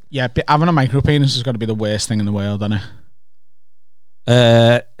pillows. Yeah, having a micro penis has got to be the worst thing in the world, isn't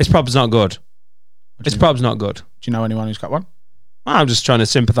it? It's probably not good. It's probably not good. Do you know anyone who's got one? I'm just trying to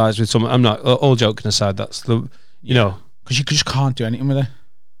sympathise with someone. I'm not. All joking aside, that's the because you just can't do anything with it.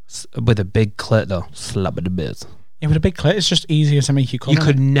 With a big clit though, slap it a bit. Yeah, with a big clit, it's just easier to make you come. You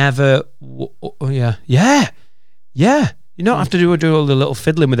could never. Yeah. You don't have to do all the little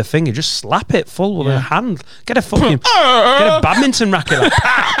fiddling with a finger. Just slap it full with a hand. Get a badminton racket. Like,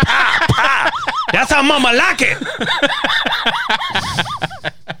 pow, pow, pow. That's how Mama like it.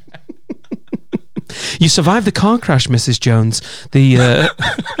 You survived the car crash, Mrs. Jones. The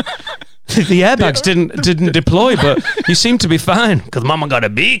airbags didn't deploy, but you seem to be fine because Mama got a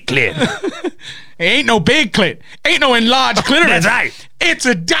big clit. It ain't no big clit. Ain't no enlarged clitoris. That's right. It's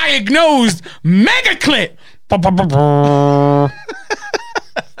a diagnosed mega clit.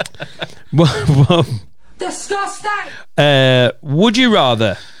 Well, Disgusting. would you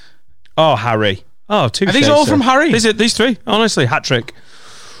rather? Oh, Harry. Oh, two. Are these all from Harry? These three. Honestly, hat trick.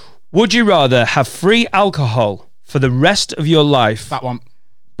 Would you rather have free alcohol for the rest of your life? That one.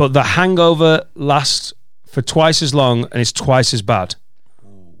 But the hangover lasts for twice as long and is twice as bad?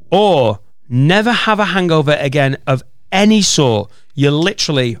 Or never have a hangover again of any sort? You're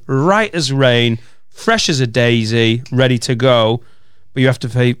literally right as rain, fresh as a daisy, ready to go, but you have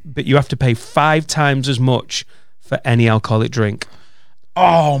to pay 5 times as much for any alcoholic drink.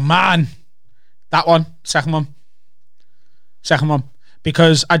 Oh man, that one. Second one.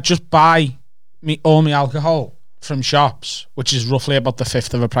 Because I just buy all my alcohol from shops, which is roughly about the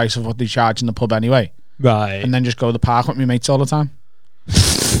fifth of the price of what they charge in the pub anyway. Right. And then just go to the park with my mates all the time.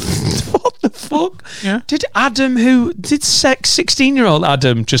 What the fuck? Yeah. Did 16-year-old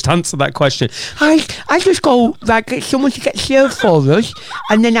Adam just answer that question? I just go, like, get someone to get served for us,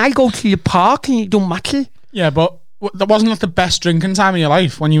 and then I go to the park and it don't matter. Yeah, but that wasn't the best drinking time of your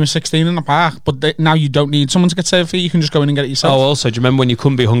life when you were 16 in the park, but now you don't need someone to get served for you. You can just go in and get it yourself. Oh, also, do you remember when you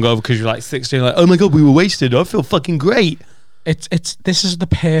couldn't be hungover because you're like 16, like, oh my God, we were wasted. I feel fucking great. This is the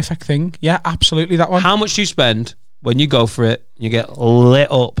perfect thing. Yeah, absolutely, that one. How much do you spend when you go for it, you get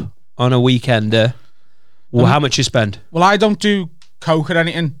lit up on a weekender? Well, how much you spend? Well, I don't do coke or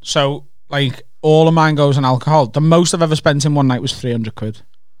anything, so like all of mine goes on alcohol. The most I've ever spent in one night was 300 quid.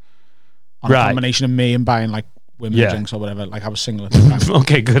 On a combination of me and buying like women's drinks or whatever. Like I was single at the time.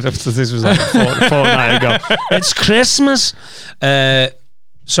 Okay, good. This was like a fortnight ago. It's Christmas.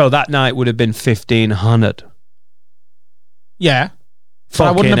 So that night would have been 1,500. Yeah. But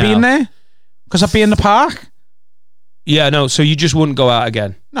I wouldn't have been there because I'd be in the park. Yeah, no, so you just wouldn't go out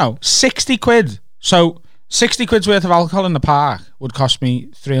again? No, 60 quid. So 60 quid's worth of alcohol in the park would cost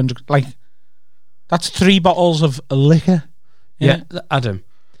me 300. Like, that's 3 bottles of liquor. Yeah, Adam,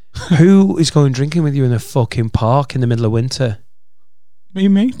 who is going drinking with you in the fucking park in the middle of winter? Me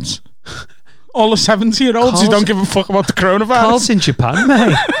mates. All the 70-year-olds who don't give a fuck about the coronavirus. Carl's in Japan,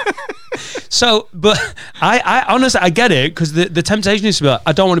 mate. So, but I honestly, I get it, because the temptation is to be like,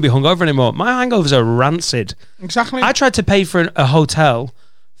 I don't want to be hungover anymore. My hangovers are rancid. Exactly. I tried to pay for a hotel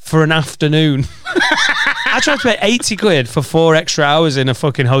for an afternoon. I tried to pay 80 quid for 4 extra hours in a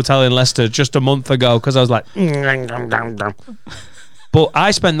fucking hotel in Leicester just a month ago, because I was like, but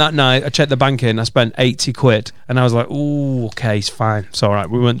I spent that night, I checked the bank in, I spent 80 quid, and I was like, ooh, okay, it's fine. It's all right.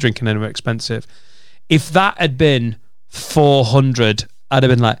 We weren't drinking anywhere expensive. If that had been 400, I'd have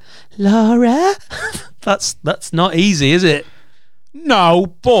been like, Laura, that's not easy, is it?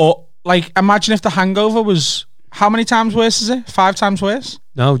 No, but like, imagine if the hangover was, how many times worse is it? 5 times worse?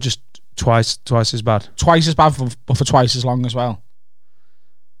 No, just twice as bad. Twice as bad, but for twice as long as well.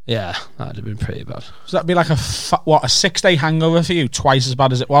 Yeah, that'd have been pretty bad. So that'd be like a 6-day hangover for you, twice as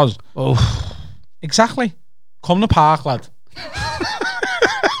bad as it was. Oh, exactly. Come to the park, lad.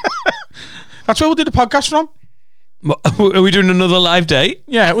 That's where we'll do the podcast from. Are we doing another live date?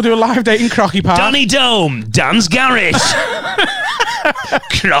 Yeah, we'll do a live date in Crocky Park. Donny Dome, Dan's Garage.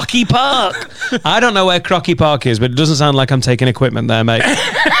 Crocky Park. I don't know where Crocky Park is, but it doesn't sound like I'm taking equipment there, mate.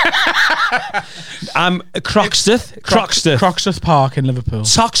 I'm Croxteth Park in Liverpool.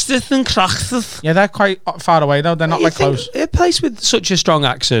 Soxteth and Croxteth. Yeah, they're quite far away though. They're not like close. A place with such a strong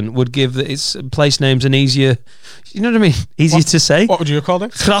accent would give its place names an easier, you know what I mean? Easier to say. What would you have called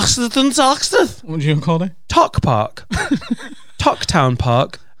it? Croxteth and Soxteth. What would you have called it? Tock Park, Tocktown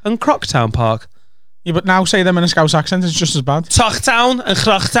Park, and Crocktown Park. Yeah, but now say them in a Scouse accent, it's just as bad. Tocktown and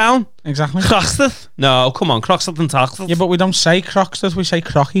Crocktown. Exactly. Croxteth. No, come on, Croxteth and Toxteth. Yeah, but we don't say Croxteth, we say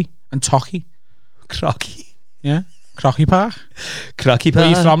Crocky and Tocky. Crocky. Yeah. Crocky Park. Crocky Park.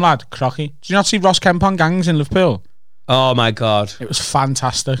 Where are you from, lad? Crocky. Did you not see Ross Kemp on Gangs in Liverpool? Oh my God. It was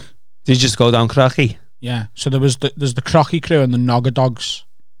fantastic. Did you just go down Crocky? Yeah. So there's the Crocky crew and the Nogger Dogs.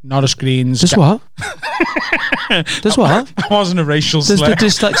 Norris Greens. There's what? There's what? That wasn't a racial slur. There's the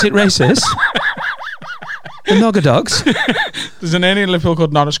dyslexic racist. The Nogger Dogs. There's an area in Liverpool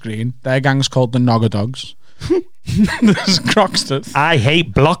called Norris Green. Their gang's called the Nogger Dogs. There's Croxteth. I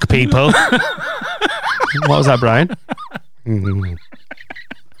hate block people. What was that, Brian?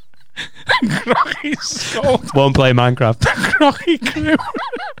 Crocky's Skull. Won't play Minecraft. Crocky Crew.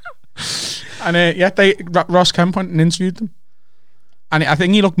 And Ross Kemp went and interviewed them. And I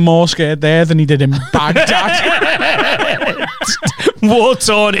think he looked more scared there than he did in Baghdad.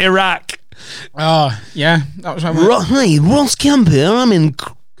 War-torn Iraq. Oh, yeah. That was Hi, Ross Kemp here. I'm in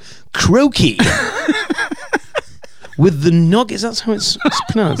Croaky. With the Nuggets. That's how it's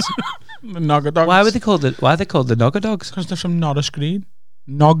pronounced. the Nogger Dogs. Why are they called the Nogger Dogs? Because they're from Norris Green.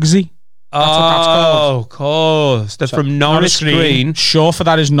 Nogsy. That's what that's called. Of course. They're from Norris Green. Short for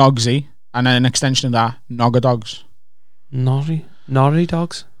that is Nogsy. And then an extension of that, Nogger Dogs. Norrie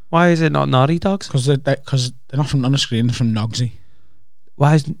Dogs? Why is it not Norrie Dogs? Because they're not from Norris Green, they're from Nogsy.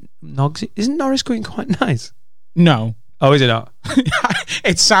 Why is Nogsy? Isn't Norris Green quite nice? No. Oh, is it not?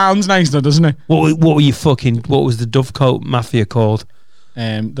 It sounds nice though, doesn't it? What was the Dovecote Mafia called?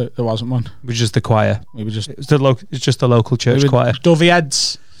 There wasn't one. It was just the choir. It's just the local church choir. Dovey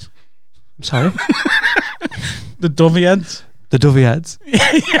Heads. I'm sorry? The Dovey Heads. The Dovey Heads?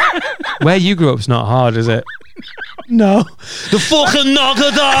 Where you grew up's not hard, is it? No. The fucking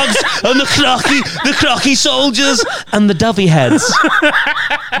Nogger Dogs and the Crocky soldiers and the Dovey Heads.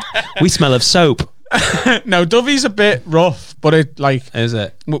 We smell of soap. No, Dovey's a bit rough, but it is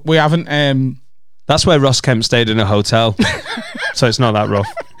it? We haven't. That's where Ross Kemp stayed in a hotel, so it's not that rough.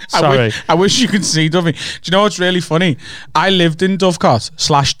 Sorry. I wish you could see Dovey. Do you know what's really funny? I lived in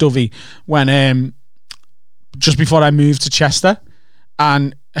Dovecot / Dovey when just before I moved to Chester,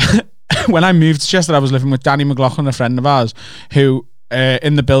 and when I moved to Chester, I was living with Danny McLaughlin, a friend of ours, who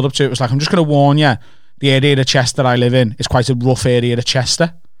in the build up to it was like, I'm just going to warn you, the area of Chester I live in is quite a rough area to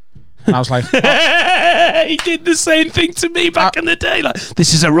Chester. And I was like, he did the same thing to me back in the day. Like,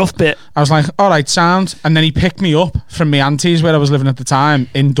 this is a rough bit. I was like, all right, sound. And then he picked me up from my auntie's where I was living at the time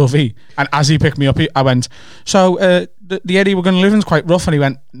in Dovey. And as he picked me up, I went, so the area we're going to live in is quite rough. And he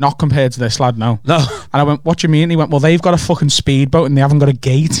went, not compared to this, lad, no. And I went, what do you mean? And he went, well, they've got a fucking speedboat and they haven't got a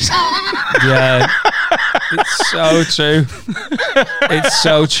gate. Yeah. It's so true. It's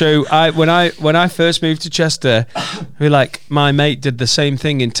so true. When I first moved to Chester, my mate did the same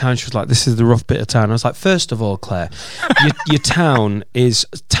thing in town. She was like, this is the rough bit of town. I was like, first of all, Claire, your town is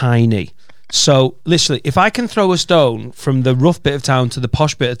tiny. So literally, if I can throw a stone from the rough bit of town to the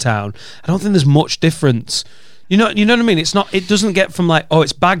posh bit of town, I don't think there's much difference. You know what I mean? It doesn't get from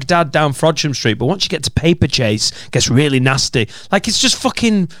it's Baghdad down Frodsham Street, but once you get to Paper Chase, it gets really nasty. It's just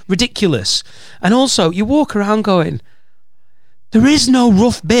fucking ridiculous. And also, you walk around going, there is no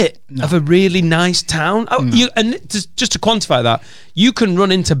rough bit of a really nice town. And just to quantify that, you can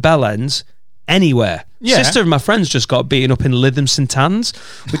run into Bellends anywhere. Yeah. Sister of my friend's just got beaten up in Lytham St Anne's,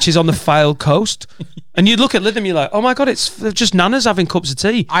 which is on the Fylde coast. And you look at Lytham, you're like, oh my God, it's just nanas having cups of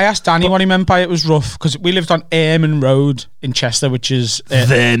tea. I asked Danny what he meant by it was rough, because we lived on Eamon Road in Chester, which is...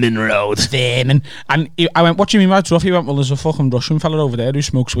 Vermin Road. Vermin. And I went, what do you mean by it's rough? He went, well, there's a fucking Russian fella over there who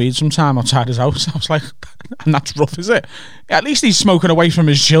smokes weed sometime outside his house. I was like, and that's rough, is it? At least he's smoking away from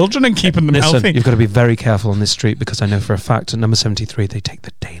his children and keeping them healthy. You've got to be very careful on this street, because I know for a fact at number 73, they take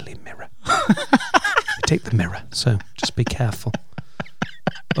the Daily Mirror. They take the Mirror, so just be careful.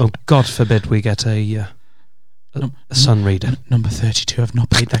 Oh, God forbid we get a Sun reader. Number 32 have not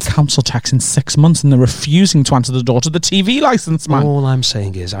paid their council tax in 6 months and they're refusing to answer the door to the TV licence, man. All I'm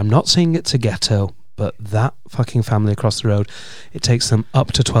saying is, I'm not saying it's a ghetto, but that fucking family across the road, it takes them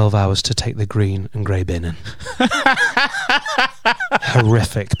up to 12 hours to take the green and grey bin in.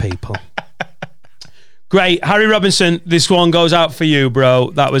 Horrific people. Great. Harry Robinson, this one goes out for you,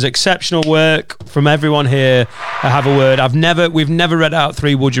 bro. That was exceptional work from everyone here. I have a word. We've never read out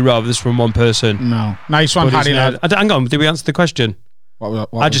 3 Would You Rather. This from one person. No. Nice one, Harry. Hang on, did we answer the question? What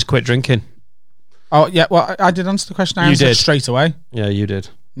I just quit drinking. Oh, yeah, well, I did answer the question. I answered straight away. Yeah, you did.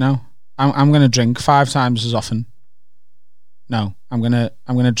 No. I'm going to drink 5 times as often. No, I'm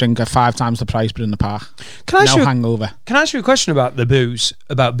gonna drink at 5 times the price, but in the park. Hangover. Can I ask you a question about the booze?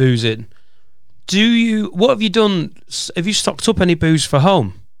 About boozing? What have you done? Have you stocked up any booze for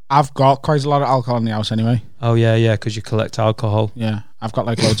home? I've got quite a lot of alcohol in the house anyway. Oh yeah, because you collect alcohol. Yeah, I've got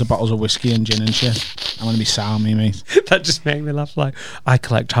loads of bottles of whiskey and gin and shit. I'm gonna be sound, me mate. That just made me laugh. I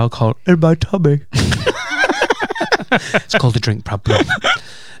collect alcohol in my tummy. It's called a drink problem.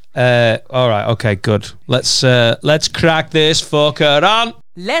 All right, okay, good. Let's crack this fucker on.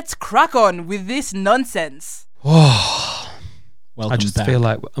 Let's crack on with this nonsense. Welcome I just back. feel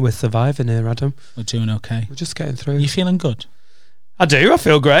like we're surviving here, Adam. We're doing okay. We're just getting through. You feeling good? I do. I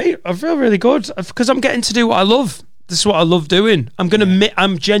feel great. I feel really good because I'm getting to do what I love. This is what I love doing. I'm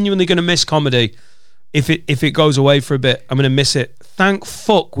genuinely gonna miss comedy. If it goes away for a bit, I'm gonna miss it. Thank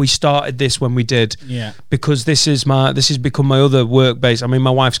fuck we started this when we did. Yeah. Because this has become my other work base. I mean,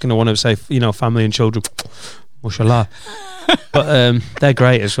 my wife's gonna want to say, family and children, mashallah. But they're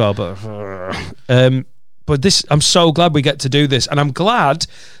great as well. But this, I'm so glad we get to do this, and I'm glad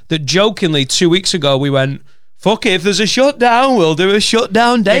that jokingly 2 weeks ago we went, fuck it, if there's a shutdown, we'll do a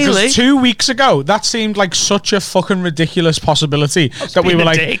shutdown daily. Because 2 weeks ago, that seemed like such a fucking ridiculous possibility that we were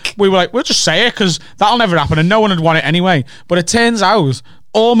like, we'll just say it because that'll never happen and no one would want it anyway. But it turns out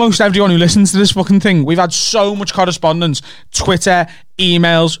almost everyone who listens to this fucking thing, we've had so much correspondence, Twitter,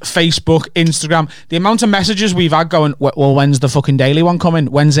 emails, Facebook, Instagram, the amount of messages we've had going, well, when's the fucking daily one coming?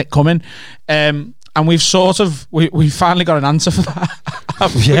 When's it coming? And we've we finally got an answer for that.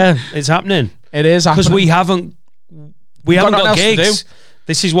 Yeah, it's happening. It is happening. Because we haven't got gigs.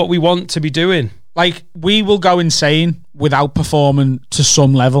 This is what we want to be doing. Like, we will go insane without performing to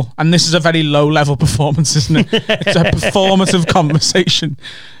some level. And this is a very low level performance, isn't it? It's a performative conversation.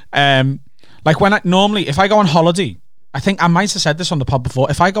 Like if I go on holiday, I think I might have said this on the pod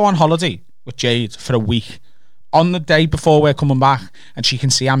before. If I go on holiday with Jade for a week, on the day before we're coming back and she can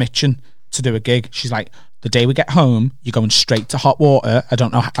see I'm itching to do a gig, she's like, the day we get home, you're going straight to hot water. I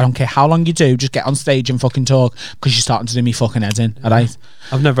don't care how long you do, just get on stage and fucking talk because you're starting to do me fucking head in. All right?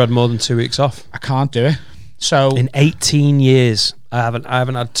 I've never had more than 2 weeks off. I can't do it. So in 18 years, I haven't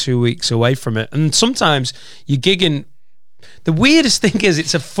had 2 weeks away from it. And sometimes you're gigging. The weirdest thing is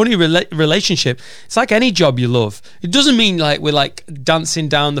it's a funny relationship. It's like any job you love. It doesn't mean like we're like dancing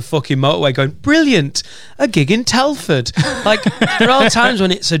down the fucking motorway going, brilliant, a gig in Telford. Like there are times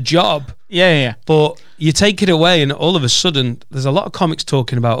when it's a job. Yeah. But you take it away and all of a sudden there's a lot of comics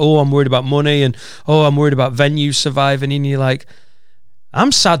talking about, oh, I'm worried about money and oh, I'm worried about venues surviving. And you're like,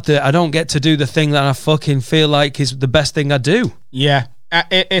 I'm sad that I don't get to do the thing that I fucking feel like is the best thing I do. Yeah.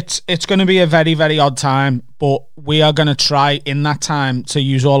 It's going to be a very, very odd time, but we are going to try in that time to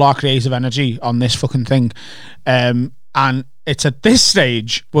use all our creative energy on this fucking thing. And it's at this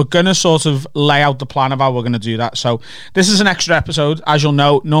stage, we're going to sort of lay out the plan of how we're going to do that. So this is an extra episode. As you'll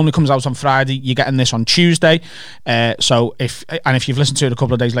know, normally comes out on Friday. You're getting this on Tuesday. So if you've listened to it a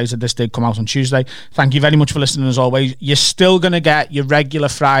couple of days later, this did come out on Tuesday. Thank you very much for listening as always. You're still going to get your regular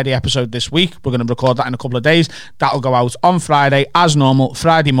Friday episode this week. We're going to record that in a couple of days. That'll go out on Friday as normal.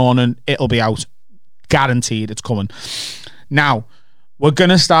 Friday morning, it'll be out. Guaranteed it's coming. Now, we're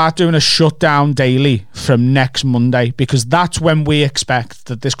going to start doing a shutdown daily from next Monday because that's when we expect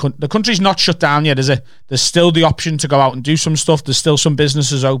that the country's not shut down yet, is it? There's still the option to go out and do some stuff. There's still some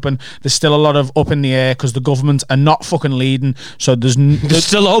businesses open. There's still a lot of up in the air because the government are not fucking leading. So there's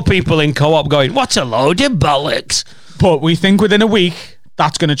still old people in Co-op going, what's a load of bollocks? But we think within a week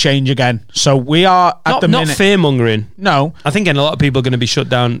that's going to change again. So we are at the minute. Not fear-mongering. No. I think a lot of people are going to be shut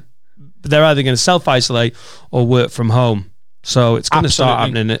down. They're either going to self-isolate or work from home. So it's going to start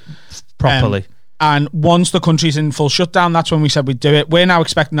happening it properly. And once the country's in full shutdown, that's when we said we'd do it. We're now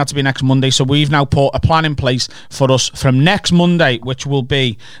expecting that to be next Monday. So we've now put a plan in place for us from next Monday, which will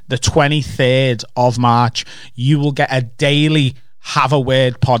be the 23rd of March. You will get a daily Have a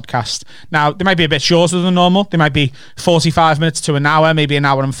Word podcast. Now, they might be a bit shorter than normal. They might be 45 minutes to an hour, maybe an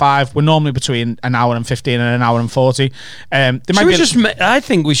hour and 5. We're normally between an hour and 15 and an hour and 40. I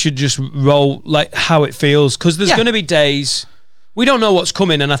think we should just roll like how it feels because there's going to be days. We don't know what's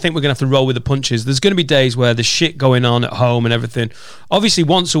coming, and I think we're going to have to roll with the punches. There's going to be days where there's shit going on at home and everything. Obviously,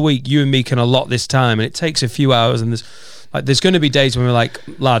 once a week, you and me can allot this time, and it takes a few hours, and there's going to be days when we're like,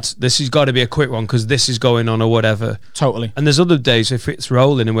 lads, this has got to be a quick one because this is going on or whatever. Totally. And there's other days, if it's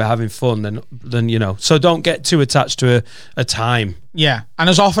rolling and we're having fun, then you know. So don't get too attached to a time. Yeah, and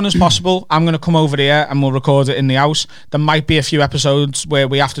as often as possible, I'm going to come over here and we'll record it in the house. There might be a few episodes where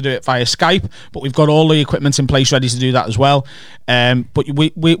we have to do it via Skype, but we've got all the equipment in place ready to do that as well. But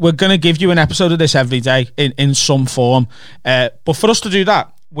we're going to give you an episode of this every day in some form. But for us to do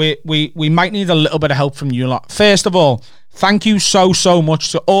that, we might need a little bit of help from you lot. First of all, thank you so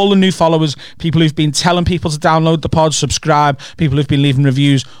much to all the new followers, people who've been telling people to download the pod, subscribe, people who've been leaving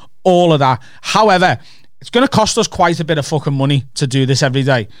reviews, all of that. However, it's going to cost us quite a bit of fucking money to do this every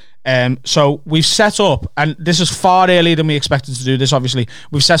day. So we've set up, and this is far earlier than we expected to do this, obviously.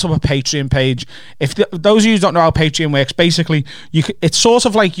 We've set up a Patreon page. If those of you who don't know how Patreon works, basically, it's sort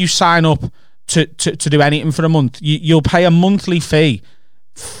of like you sign up to do anything for a month. You'll pay a monthly fee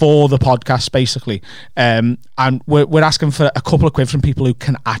for the podcast, basically. And we're asking for a couple of quid from people who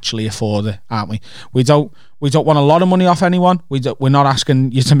can actually afford it, aren't we? We don't want a lot of money off anyone. We're not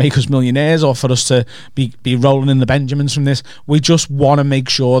asking you to make us millionaires or for us to be rolling in the Benjamins from this. We just want to make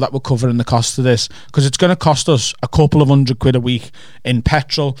sure that we're covering the cost of this, because it's going to cost us a couple of £100 a week in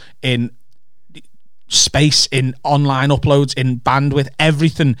petrol, in space, in online uploads, in bandwidth.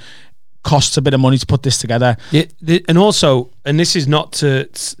 Everything costs a bit of money to put this together. Yeah, and also, and this is not to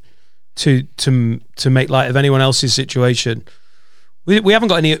make light of anyone else's situation. We haven't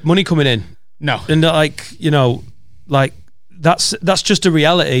got any money coming in. No, and that's just a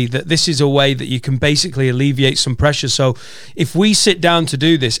reality, that this is a way that you can basically alleviate some pressure. So if we sit down to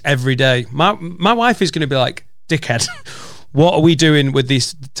do this every day, my wife is going to be like, dickhead, what are we doing with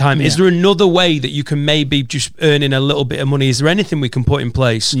this time? Yeah. Is there another way that you can maybe just earn in a little bit of money? Is there anything we can put in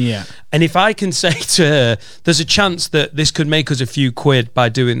place? Yeah. And if I can say to her, there's a chance that this could make us a few quid by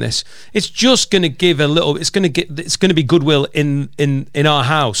doing this, it's just going to give a little, it's going to be goodwill in our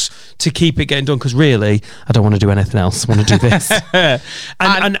house to keep it getting done. Because really, I don't want to do anything else. I want to do this.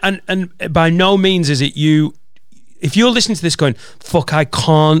 and by no means is it you. If you're listening to this going, fuck, I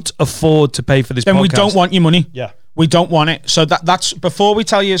can't afford to pay for this, then podcast, we don't want your money. Yeah. We don't want it. So that's before we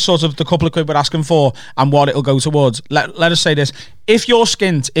tell you sort of the couple of quid we're asking for and what it'll go towards. Let us say this. If you're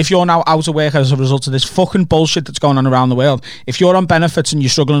skint, if you're now out of work as a result of this fucking bullshit that's going on around the world, if you're on benefits and you're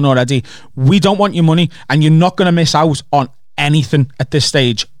struggling already, we don't want your money, and you're not going to miss out on anything at this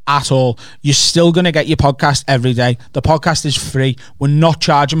stage at all. You're still going to get your podcast every day. The podcast is free. We're not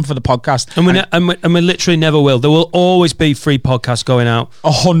charging for the podcast. And we literally never will. There will always be free podcasts going out.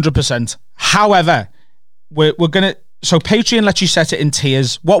 100%. However, we're going to... So Patreon lets you set it in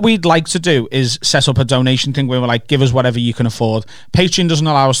tiers. What we'd like to do is set up a donation thing where we're like, give us whatever you can afford. Patreon doesn't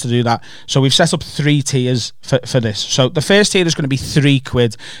allow us to do that. So we've set up 3 tiers for this. So the first tier is going to be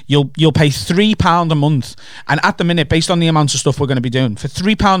 £3. You'll pay £3 a month. And at the minute, based on the amount of stuff we're going to be doing, for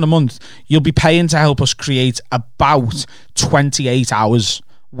 £3 a month, you'll be paying to help us create about 28 hours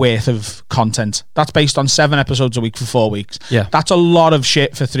worth of content. That's based on 7 episodes a week for 4 weeks. Yeah, that's a lot of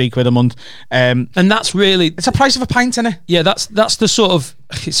shit for £3 a month. And that's really, it's a price of a pint, isn't it? Yeah, that's the sort of,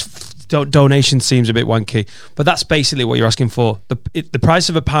 donation seems a bit wanky, but that's basically what you're asking for. The price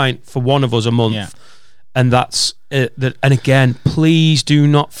of a pint for one of us a month. Yeah. And that's and again, please do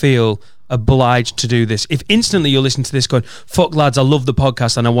not feel obliged to do this. If instantly you're listening to this going, fuck lads, I love the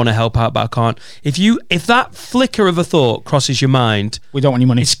podcast and I want to help out but I can't, if that flicker of a thought crosses your mind, we don't want your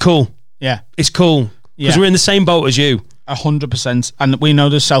money. It's cool. Yeah, it's cool, because we're in the same boat as you. 100%. And we know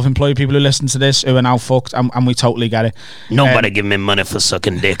there's self-employed people who listen to this who are now fucked, and we totally get it. Nobody give me money for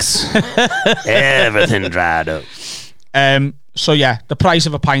sucking dicks. Everything dried up. So yeah, the price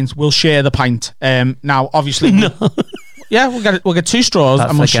of a pint, we'll share the pint. Now obviously no. Yeah, we'll get 2 straws.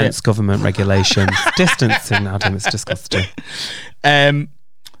 That's and we'll against government regulations. Distancing, Adam, it's disgusting.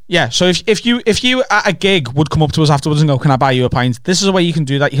 Yeah, so if you at a gig would come up to us afterwards and go, can I buy you a pint? This is a way you can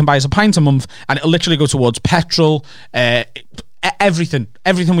do that. You can buy us a pint a month and it'll literally go towards petrol, everything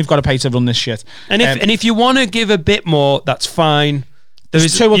we've got to pay to run this shit. And if you want to give a bit more, that's fine.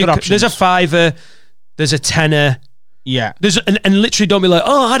 There's 2 other options. There's a £5, there's a £10. Yeah, and literally don't be like,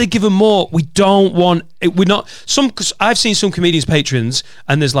 oh, I had to give them more. We don't want it. We're not cause I've seen some comedians patrons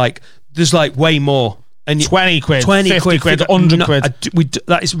and there's like way more. And 20 quid, 20 50 quid, 100 quid.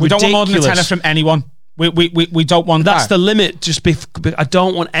 That is ridiculous. We don't want more than a tenner from anyone. We don't want that. That's the limit. I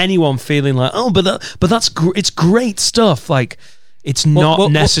don't want anyone feeling like, oh, but that's it's great stuff. Like, it's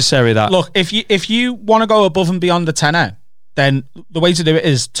not necessary. That look, if you want to go above and beyond the tenner, then the way to do it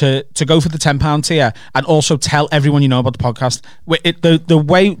is to go for the £10 tier and also tell everyone you know about the podcast. The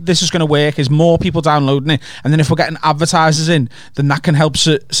way this is going to work is more people downloading it, and then if we're getting advertisers in, then that can help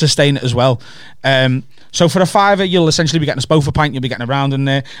sustain it as well. So for a £5, you'll essentially be getting us both a pint. You'll be getting around in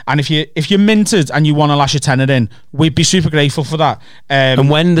there, and if you're minted and you want to lash a tenner in, we'd be super grateful for that. And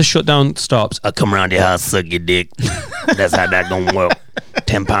when the shutdown stops, I come around your house, suck your dick. That's how that gonna work.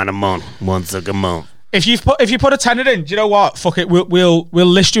 £10 a month, 1 suck a month. If you put a tenner in, do you know what? Fuck it. We'll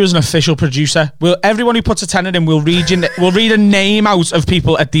list you as an official producer. Everyone who puts a tenner in, we'll read a name out of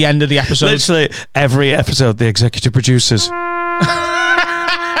people at the end of the episode. Literally every episode, the executive producers.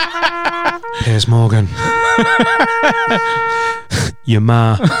 Piers Morgan. Your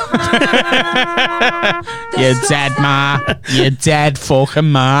ma. You're dead, ma. You're dead, fucking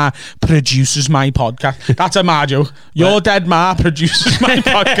ma. Produces my podcast. That's a ma joke. Your dead ma produces my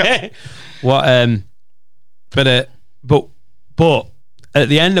podcast. What? But at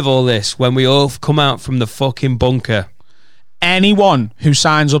the end of all this, when we all come out from the fucking bunker, anyone who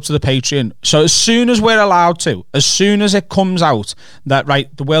signs up to the Patreon, so as soon as we're allowed to, as soon as it comes out that,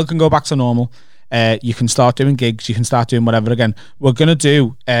 right, the world can go back to normal, you can start doing gigs, you can start doing whatever again, we're going to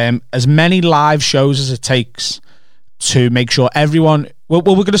do as many live shows as it takes to make sure everyone... Well,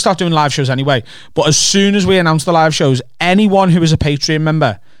 we're going to start doing live shows anyway, but as soon as we announce the live shows, anyone who is a Patreon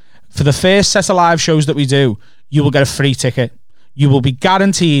member, for the first set of live shows that we do, you will get a free ticket. You will be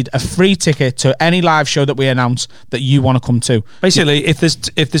guaranteed a free ticket to any live show that we announce that you want to come to. Basically, if there's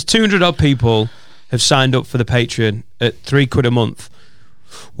 200 odd people have signed up for the Patreon at £3 a month,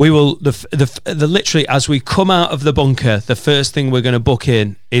 we will the literally, as we come out of the bunker, the first thing we're going to book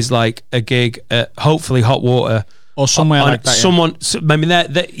in is like a gig at hopefully Hot Water. Or somewhere like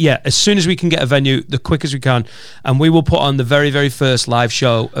that. As soon as we can get a venue, the quick as we can, and we will put on the very, very first live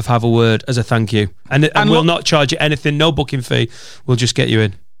show of Have a Word as a thank you. And we'll not charge you anything, no booking fee. We'll just get you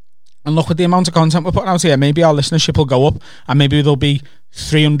in. And look, with the amount of content we're putting out here, maybe our listenership will go up, and maybe there'll be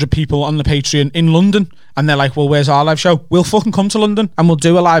 300 people on the Patreon in London, and they're like, well, where's our live show? We'll fucking come to London and we'll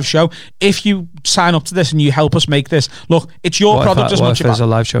do a live show. If you sign up to this and you help us make this, look, it's your product as much as... What if there's a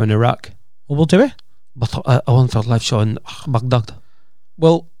live show in Iraq? Well, we'll do it. But I want a live show in Baghdad.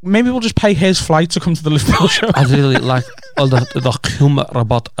 Well, maybe we'll just pay his flight to come to the Liverpool show. I really like all the humor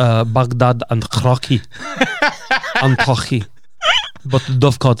about Baghdad and Kraki and Turkey. But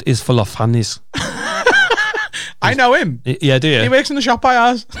Dovecot is full of funnies. I know him. Yeah, do you? He works in the shop by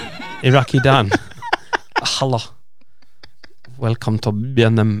ours. Iraqi Dan. Hello. Welcome to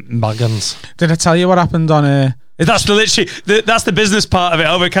B&M Bargains. Did I tell you what happened on... That's the business part of it.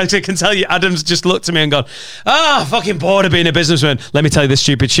 I can tell you, Adam's just looked at me and gone, fucking bored of being a businessman. Let me tell you this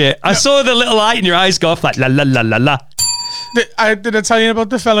stupid shit. I saw the little light in your eyes go off like, la, la, la, la, la. Did I tell you about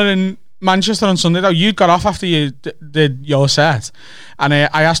the fella in Manchester on Sunday, though? You got off after you did your set. And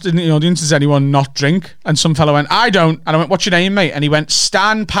I asked in the audience, does anyone not drink? And some fella went, I don't. And I went, what's your name, mate? And he went,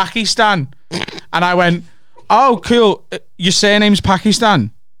 Stan Pakistan. And I went, oh, cool. Your surname's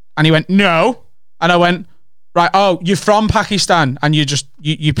Pakistan? And he went, no. And I went... Right, oh, you're from Pakistan, and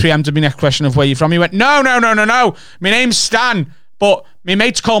you preempted my next question of where you're from. He went, no. My name's Stan, but my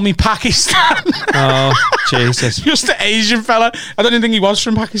mates call me Pakistan. Oh, Jesus. Just an Asian fella. I don't even think he was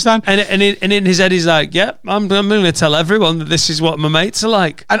from Pakistan. And in his head, he's like, yeah, I'm going to tell everyone that this is what my mates are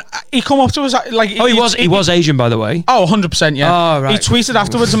like. And he come up to us like... Oh, he was Asian, by the way. Oh, 100%, yeah. Oh, right. He tweeted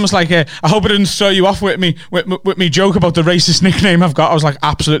afterwards and was like, I hope it didn't throw you off with me joke about the racist nickname I've got. I was like,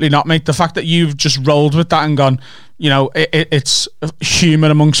 absolutely not, mate. The fact that you've just rolled with that and gone, it's humour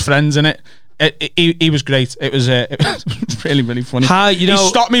amongst friends, innit? He was great. It was really, really funny. He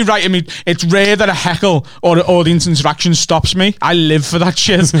stopped me right in me. It's rare that a heckle or an audience interaction stops me. I live for that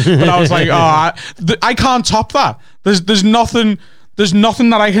shit. But I was like, I can't top that. There's nothing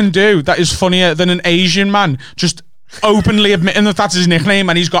that I can do that is funnier than an Asian man just openly admitting that that's his nickname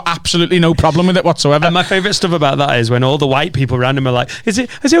and he's got absolutely no problem with it whatsoever. And my favourite stuff about that is when all the white people around him are like, is it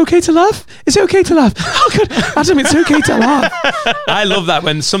okay to laugh? Is it okay to laugh? Oh God, Adam, it's okay to laugh. I love that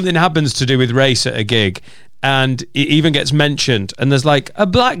when something happens to do with race at a gig and it even gets mentioned and there's like a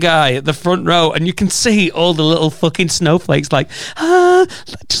black guy at the front row and you can see all the little fucking snowflakes like,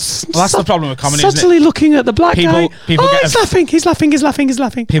 that's the problem with comedy, isn't it? Subtly looking at the black guy. He's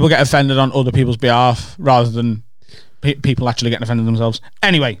laughing. People get offended on other people's behalf rather than people actually getting offended themselves.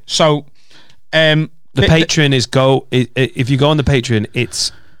 Anyway, so the Patreon is if you go on the Patreon,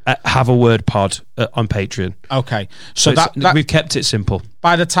 it's Have a Word Pod on Patreon. Okay, so that we've kept it simple.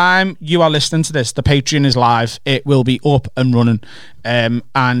 By the time you are listening to this, the Patreon is live. It will be up and running.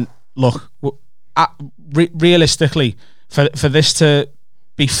 And look, realistically, for this to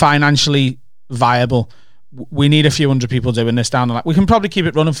be financially viable, we need a few hundred people doing this down the line. We can probably keep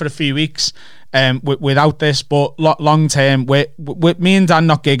it running for a few weeks without this, but long term, with me and Dan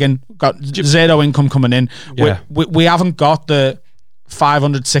not gigging, got zero income coming in. Yeah. We haven't got the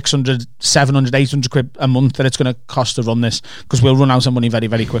 500, 600, 700, 800 quid a month that it's going to cost to run this, because we'll run out of money very,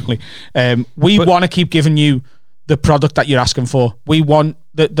 very quickly. We want to keep giving you the product that you're asking for. We want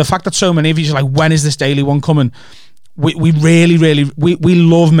the fact that so many of you are like, when is this daily one coming? We really, really, we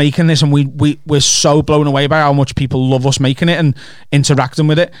love making this, and we're so blown away by how much people love us making it and interacting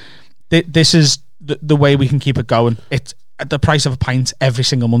with it. This is the way we can keep it going. It's at the price of a pint every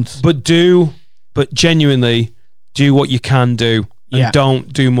single month. But genuinely do what you can do, and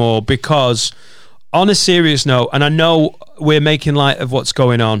don't do more, because on a serious note, and I know we're making light of what's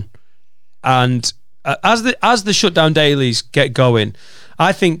going on, and as the shutdown dailies get going,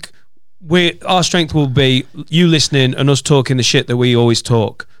 I think our strength will be you listening and us talking the shit that we always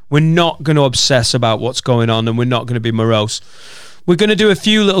talk. We're not going to obsess about what's going on, and we're not going to be morose. we're going to do a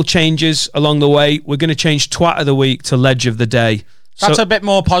few little changes along the way. We're going to change Twat of the Week to Ledge of the Day. That's a bit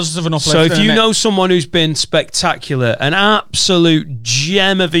more positive and uplifting. So if you know someone who's been spectacular, an absolute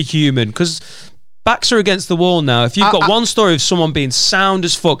gem of a human, because backs are against the wall now. If you've got one story of someone being sound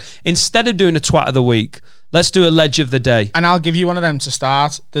as fuck, instead of doing a Twat of the Week, let's do a Ledge of the Day. And I'll give you one of them to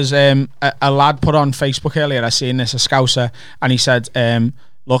start. There's a lad put on Facebook earlier, I seen this, a Scouser, and he said,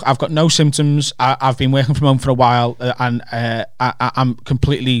 look, I've got no symptoms. I've been working from home for a while, and I'm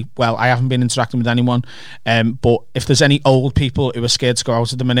completely well. I haven't been interacting with anyone. But if there's any old people who are scared to go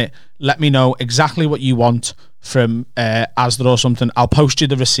out at the minute, let me know exactly what you want from Asda or something. I'll post you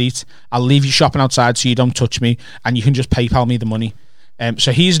the receipt. I'll leave you shopping outside so you don't touch me, and you can just PayPal me the money.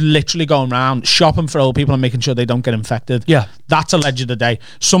 So he's literally going around shopping for old people and making sure they don't get infected. Yeah. That's a Ledge of the Day.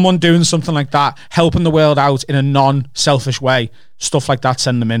 Someone doing something like that, helping the world out in a non-selfish way. Stuff like that,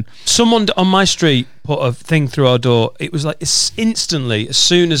 send them in. Someone on my street put a thing through our door. It was like instantly, as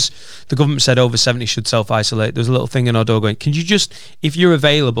soon as the government said over 70 should self-isolate, there was a little thing in our door going, can you just, if you're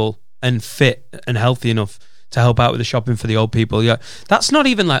available and fit and healthy enough to help out with the shopping for the old people. Yeah, that's not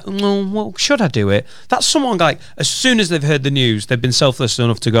even like, well, should I do it? That's someone like, as soon as they've heard the news, they've been selfless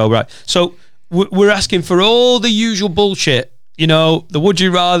enough to go, right. So we're asking for all the usual bullshit, you know, the would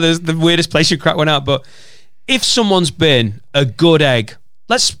you rather, the weirdest place you crack one out. But if someone's been a good egg,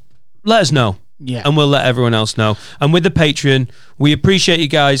 let us know. Yeah. And we'll let everyone else know. And with the Patreon, we appreciate you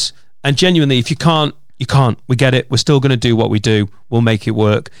guys. And genuinely, if you can't, you can't. We get it. We're still going to do what we do. We'll make it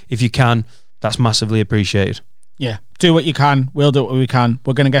work. If you can, that's massively appreciated. Yeah, do what you can. We'll do what we can.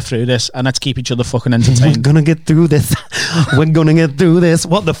 We're going to get through this, and let's keep each other fucking entertained. We're going to get through this. We're going to get through this.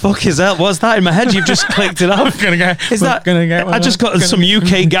 What the fuck is that? What's that in my head? You've just clicked it off. I just got some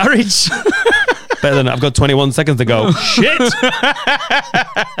UK garage. Better than I've got 21 seconds to go. Shit.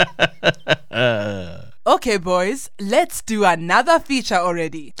 Okay, boys, let's do another feature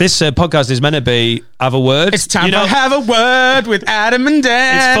already. This podcast is meant to be Have a Word. It's time to have a word with Adam and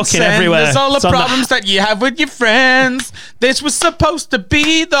Dan. It's fucking everywhere. There's all the problems that you have with your friends. This was supposed to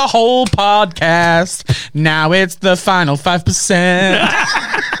be the whole podcast. Now it's the final 5%.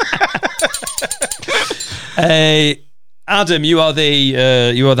 Hey, Adam, you are the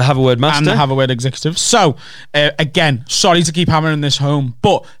Have a Word master. I'm the Have a Word executive. So, again, sorry to keep hammering this home,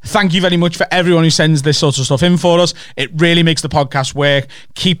 but thank you very much for everyone who sends this sort of stuff in for us. It really makes the podcast work.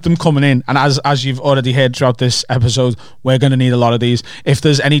 Keep them coming in. And as you've already heard throughout this episode, we're going to need a lot of these. If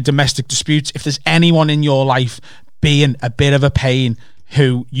there's any domestic disputes, if there's anyone in your life being a bit of a pain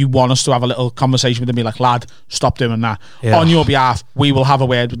who you want us to have a little conversation with them, be like, lad, stop doing that. Yeah. On your behalf, we will have a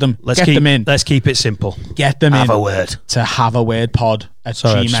word with them. Get them in. Let's keep it simple. Get them have in. A word. To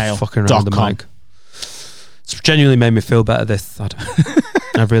haveawordpod@gmail.com. It's genuinely made me feel better, this, Adam.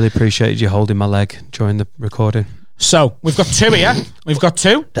 I've really appreciated you holding my leg during the recording. So, we've got two here. We've got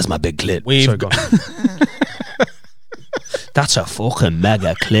two. That's my big clit. Sorry, go on. That's a fucking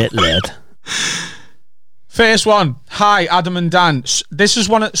mega clit, lad. First one. Hi, Adam and Dan. This is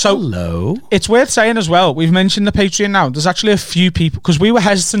one. Hello. It's worth saying as well, we've mentioned the Patreon now. There's actually a few people, because we were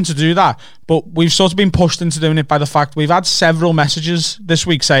hesitant to do that, but we've sort of been pushed into doing it by the fact we've had several messages this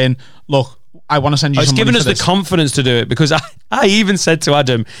week saying, look, I want to send you some money. It's given us the confidence to do it, because I even said to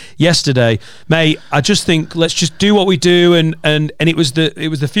Adam yesterday, mate, I just think let's just do what we do, and it was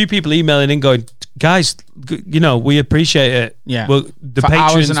the few people emailing in going, guys, you know, we appreciate it. Yeah. Well, the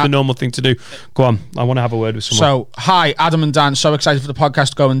Patreon's the normal thing to do. Go on. I want to have a word with someone. So, hi, Adam and Dan. So excited for the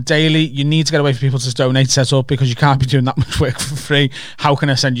podcast going daily. You need to get away from people to donate set up because you can't be doing that much work for free. How can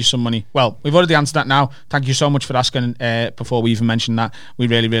I send you some money? Well, we've already answered that now. Thank you so much for asking before we even mentioned that. We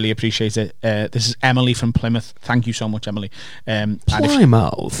really, really appreciate it. This is Emily from Plymouth. Thank you so much, Emily.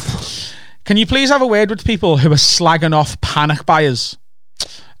 Plymouth. Can you please have a word with people who are slagging off panic buyers?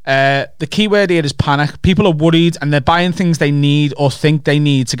 The key word here is panic. People are worried and they're buying things they need or think they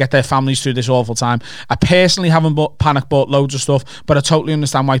need to get their families through this awful time. I personally haven't bought loads of stuff, but I totally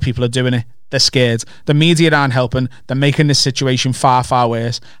understand why people are doing it. They're scared. The media aren't helping. They're making this situation far, far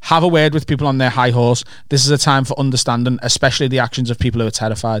worse. Have a word with people on their high horse. This is a time for understanding, especially the actions of people who are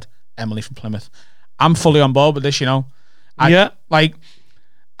terrified. Emily from Plymouth. I'm fully on board with this, you know.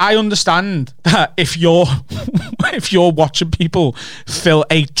 I understand that if you're watching people fill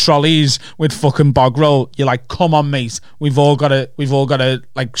 8 trolleys with fucking bog roll, you're like, come on, mate, we've all got to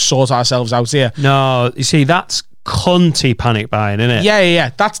like sort ourselves out here. No, you see, that's cunty panic buying, isn't it?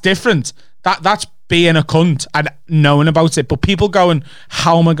 Yeah, that's different. That's being a cunt and knowing about it. But people going,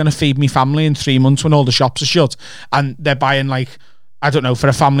 how am I going to feed me family in 3 months when all the shops are shut? And they're buying, like, I don't know, for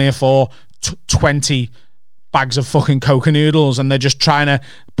a family of 4, 20 bags of fucking Coca noodles, and they're just trying to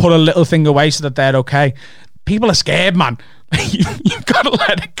put a little thing away so that they're okay. people are scared, man. You've got to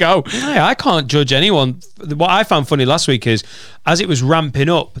let it go. Yeah, I can't judge anyone. What I found funny last week is, as it was ramping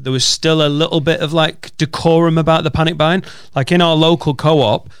up, there was still a little bit of like decorum about the panic buying. Like in our local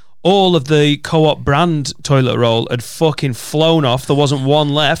co-op, all of the co-op brand toilet roll had fucking flown off. There wasn't one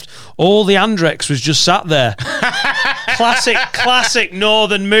left. All the Andrex was just sat there. Classic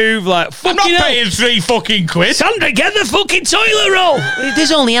northern move. Like, I'm not paying £3 Sandra, get the fucking toilet roll.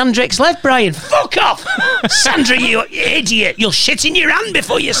 There's only Andrex left, Brian. Fuck off. Sandra, you idiot. You'll shit in your hand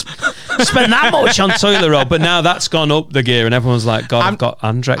before you spend that much on toilet roll. But now that's gone up the gear and everyone's like, God, I've got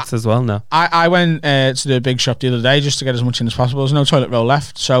Andrex as well now. I went to the big shop the other day just to get as much in as possible. There's no toilet roll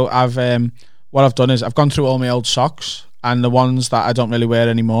left. So what I've done is I've gone through all my old socks and the ones that I don't really wear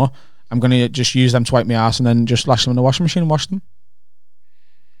anymore. I'm going to just use them to wipe my ass and then just lash them in the washing machine and wash them.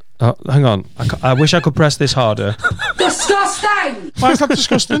 Oh, hang on. I wish I could press this harder. Disgusting! Why is that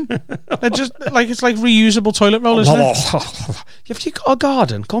disgusting? They're just like, it's like reusable toilet roll, isn't it? Have you got a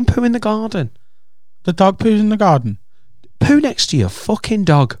garden? Go and poo in the garden. The dog poos in the garden? Poo next to your fucking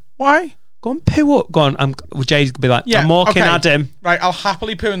dog. Why? Go and poo up. Go on. Jay's gonna be like, I'm walking at him. Right, I'll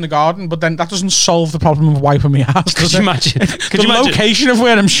happily poo in the garden, but then that doesn't solve the problem of wiping my ass. Could you imagine? The location of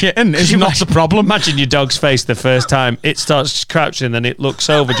where I'm shitting is not the problem. Imagine your dog's face the first time. It starts crouching, then it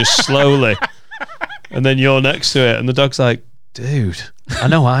looks over just slowly. And then you're next to it, and the dog's like, dude, I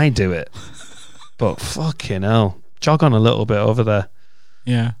know I do it. But fucking hell. Jog on a little bit over there.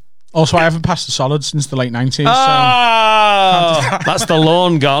 Yeah. Also, I haven't passed the solid since the late 90s. Oh, so that's the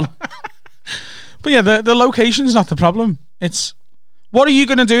lawn gone. But yeah, the location's not the problem. It's what are you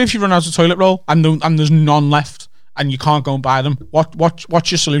going to do if you run out of toilet roll and there's none left and you can't go and buy them?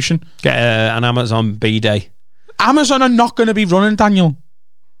 What's your solution? Get an Amazon B-Day. Amazon are not going to be running, Daniel.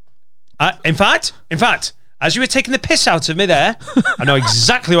 In fact, as you were taking the piss out of me there, I know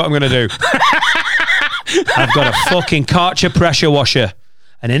exactly what I'm going to do. I've got a fucking Karcher pressure washer.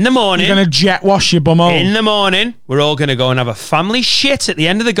 And in the morning... You're going to jet wash your bumhole. In the morning, we're all going to go and have a family shit at the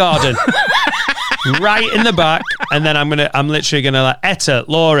end of the garden. Right in the back. And then I'm literally going to like, Etta,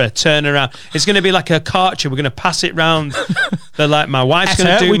 Laura, turn around. It's going to be like a Karcher. We're going to pass it round. My wife's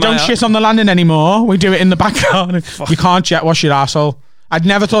going to do we don't shit on the landing anymore. We do it in the back garden. You can't jet wash your arsehole. I'd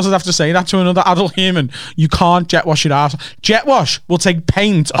never thought I'd have to say that to another adult human. You can't jet wash your arsehole. Jet wash will take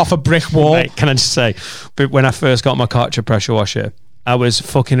paint off a brick wall. Mate, can I just say, when I first got my Karcher pressure washer, I was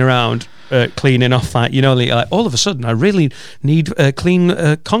fucking around cleaning off that, like all of a sudden I really need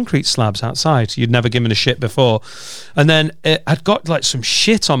clean concrete slabs outside. You'd never given a shit before. And then I'd got like some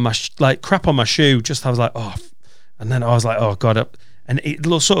shit on my, crap on my shoe. I was like, oh. And then I was like, oh God. And it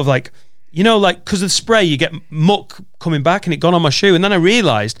looks sort of like, because of the spray, you get muck coming back and it gone on my shoe. And then I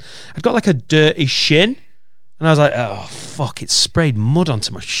realised I'd got like a dirty shin. And I was like, oh, fuck, it sprayed mud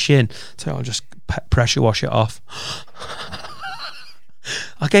onto my shin. So I'll just pressure wash it off.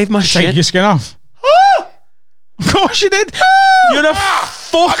 I gave my shit. Take your skin off. Of course you did. You're a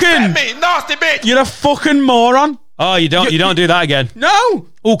fucking nasty bitch. You're a fucking moron. Oh, you don't do that again. No.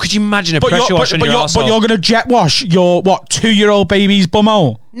 Oh, could you imagine a pressure wash on your arsehole? But you're going to jet wash your 2-year-old baby's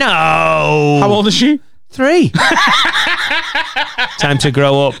bumhole? No. How old is she? 3. Time to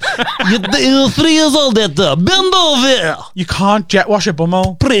grow up. You're 3 years old, Etta. Bend over. You can't jet wash a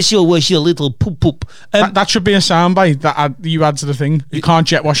bumhole. Pressure wash your little poop. That should be a soundbite that you add to the thing. You can't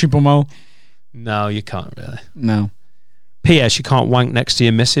jet wash your bumhole. No, you can't really. No. P.S. You can't wank next to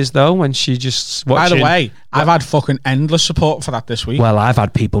your missus though when she just watching. By the way, I've had fucking endless support for that this week. Well, I've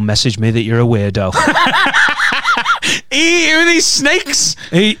had people message me that you're a weirdo. Who are these snakes?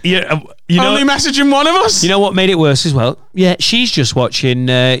 Only messaging one of us. You know what made it worse as well? Yeah, she's just watching,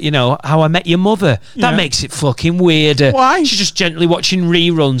 How I Met Your Mother. That makes it fucking weirder. Why? She's just gently watching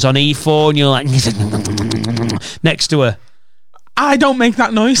reruns on E4 and you're like next to her. I don't make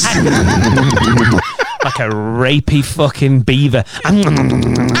that noise. Like a rapey fucking beaver.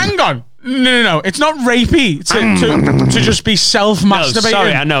 Hang on. No. It's not rapey to just be self-masturbating. No,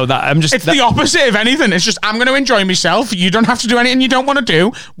 sorry, I know that. It's the opposite of anything. It's just, I'm going to enjoy myself. You don't have to do anything you don't want to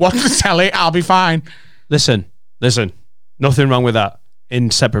do. Watch the telly. I'll be fine. Listen. Nothing wrong with that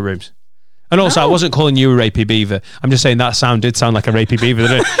in separate rooms. And also, I wasn't calling you a rapey beaver. I'm just saying that sound did sound like a rapey beaver.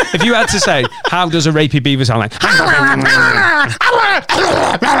 Didn't it? If you had to say, how does a rapey beaver sound like?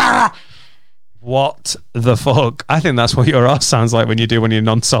 What the fuck? I think that's what your ass sounds like when you do when you're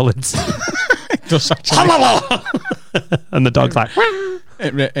non-solids. It does actually. And the dog's like...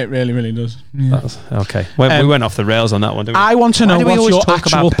 It really, really does. Yeah. Okay. We went off the rails on that one, didn't we? I want to know what your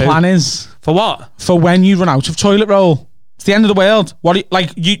actual plan is. For what? For when you run out of toilet roll. It's the end of the world.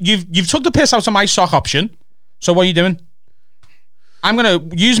 You've took the piss out of my sock option. So what are you doing? I'm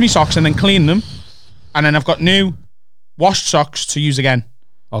going to use my socks and then clean them. and then I've got new washed socks to use again.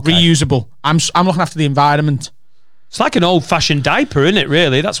 Okay. Reusable. I'm looking after the environment. It's like an old-fashioned diaper, isn't it?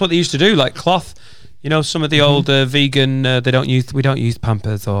 Really, that's what they used to do, like cloth. You know, some of the old vegan, we don't use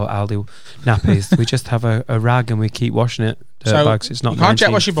Pampers or Aldi nappies. We just have a rag and we keep washing it. So Bags. It's not. You can't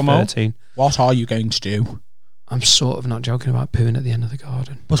jet wash your bum out. 13. What are you going to do? I'm sort of not joking about pooing at the end of the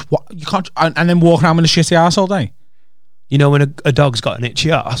garden. But what you can't, and then walk around with a shitty ass all day. You know, when a dog's got an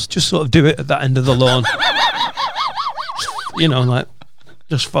itchy ass, just sort of do it at that end of the lawn. You know, like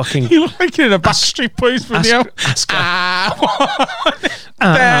just fucking. You look like you're in a Backstreet Boys video.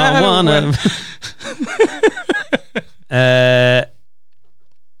 I wanna.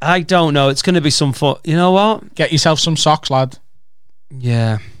 I don't know. It's going to be some fun. You know what? Get yourself some socks, lad.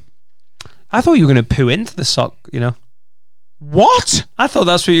 Yeah. I thought you were going to poo into the sock, you know. What? I thought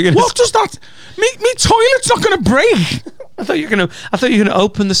that's what you're going to. What does that? Me toilet's not going to break. I thought you were going to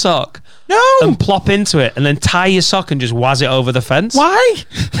open the sock. No. And plop into it and then tie your sock and just waz it over the fence. Why?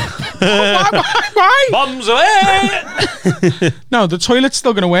 Why? Bombs away. No, the toilet's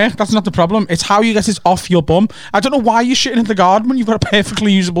still going to work. That's not the problem. It's how you get it off your bum. I don't know why you're shitting in the garden when you've got a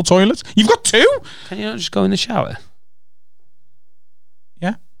perfectly usable toilet. You've got two. Can you not just go in the shower?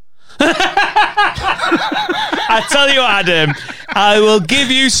 Yeah. I tell you what, Adam, I will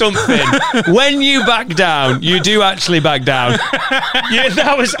give you something. When you back down, you do actually back down.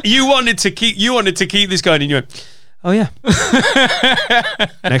 Yeah, you wanted to keep this going, and you went, oh yeah.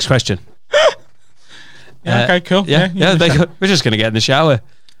 Next question. Yeah, okay, cool. Yeah. We're just gonna get in the shower.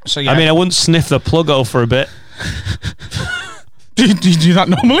 So yeah. I mean, I wouldn't sniff the plug hole for a bit. Do you do that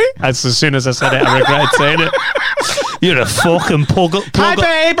normally? As soon as I said it, I regretted saying it. You're a fucking plug. Hi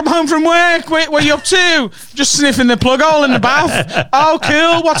babe, I'm home from work. Wait, what are you up to? Just sniffing the plug hole in the bath. Oh,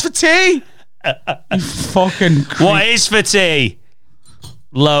 cool. What's for tea? You fucking creep. What is for tea?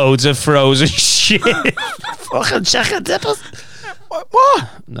 Loads of frozen shit. Fucking chicken dippers. What?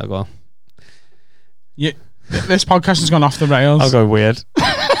 No, go on. This podcast has gone off the rails. I'll go weird.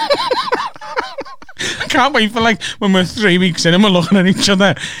 I can't wait for like when we're 3 weeks in and we're looking at each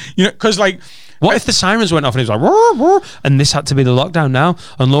other. You know, because like. What if the sirens went off and it was like, roar, roar, and this had to be the lockdown now,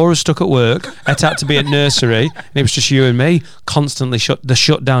 and Laura's stuck at work, it had to be at nursery, and it was just you and me, constantly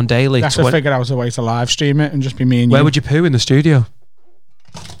shut down daily. That's to figure out a way to live stream it and just be me and you. Where would you poo in the studio?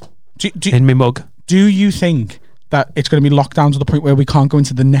 In me mug. Do you think that it's going to be locked down to the point where we can't go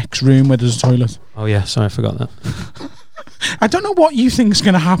into the next room where there's a toilet? Oh yeah, sorry, I forgot that. I don't know what you think is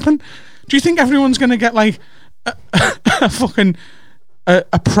going to happen. Do you think everyone's going to get like a fucking...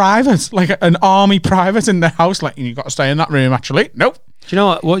 A private, like an army private in their house, like you've got to stay in that room. Actually, nope. Do you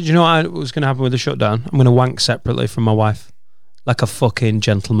know what? Do you know what was going to happen with the shutdown? I'm going to wank separately from my wife, like a fucking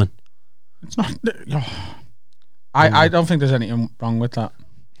gentleman. It's not. I don't think there's anything wrong with that.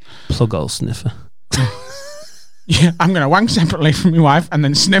 Plug hole sniffer. Yeah, I'm going to wank separately from my wife and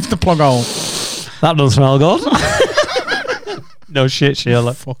then sniff the plug hole. That doesn't smell good. No shit,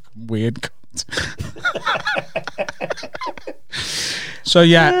 Sheila. Fucking weird cunt. So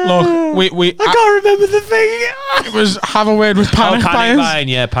yeah, look, we. I can't remember the thing. It was have a word with panic buyers. Buying,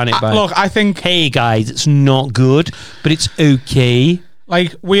 yeah, panic buying. Look, I think. Hey guys, it's not good, but it's okay.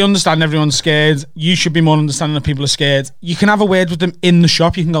 Like, we understand everyone's scared. You should be more understanding that people are scared. You can have a word with them in the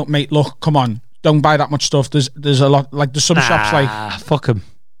shop. You can go, mate, look, come on, don't buy that much stuff. There's a lot, like there's some shops like. Fuck them.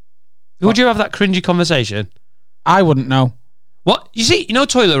 Would you have that cringy conversation? I wouldn't know. What you see? You know,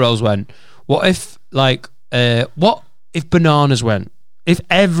 toilet rolls went. What if what if bananas went? If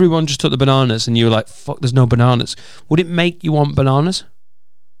everyone just took the bananas and you were like, fuck, there's no bananas, would it make you want bananas?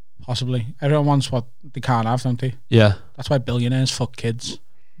 Possibly. Everyone wants what they can't have, don't they? Yeah. That's why billionaires fuck kids.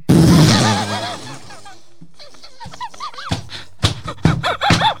 How's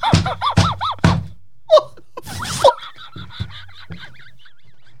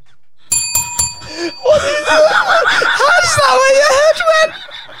that where your head went?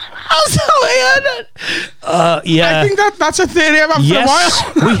 How's that where your head went? Yeah. I think that's a theory I've had for a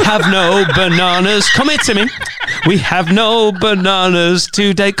while. We have no bananas. Come here to me. We have no bananas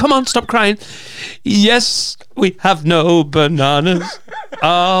today. Come on, stop crying. Yes, we have no bananas.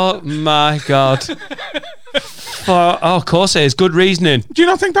 Oh my God. Of course it is. Good reasoning. Do you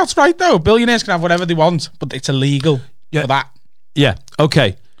not think that's right though? Billionaires can have whatever they want, but it's illegal for that. Yeah.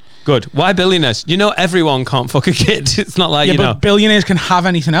 Okay. Good. Why billionaires? You know, everyone can't fuck a kid. It's not like, but billionaires can have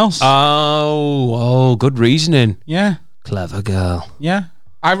anything else. Oh, good reasoning. Yeah. Clever girl. Yeah.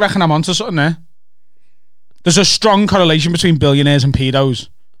 I reckon I'm onto something there. There's a strong correlation between billionaires and pedos.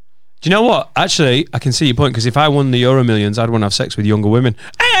 Do you know what? Actually, I can see your point, because if I won the Euro Millions, I'd want to have sex with younger women.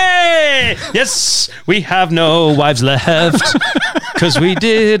 Hey! Hey! Yes, we have no wives left because we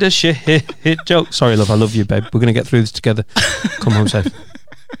did a shit joke. Sorry, love, I love you, babe. We're going to get through this together. Come home safe.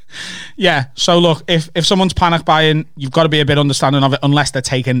 Yeah, so look, if someone's panic buying, you've got to be a bit understanding of it, unless they're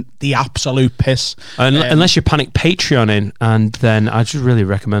taking the absolute piss. Unless you panic Patreoning, and then I just really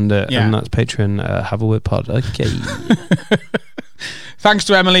recommend it. Yeah. And that's Patreon, Have a Word Pod. Okay. Thanks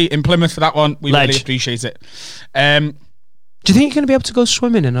to Emily in Plymouth for that one. We really appreciate it. Do you think you're going to be able to go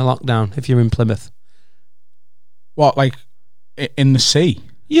swimming in a lockdown if you're in Plymouth? What, like in the sea?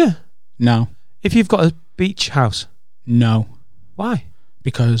 Yeah. No. If you've got a beach house? No. Why?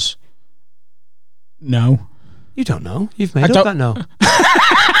 Because no. You don't know. You've made up that no.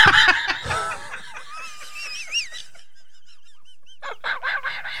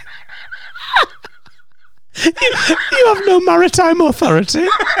 You have no maritime authority.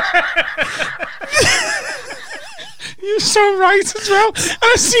 You're so right as well. And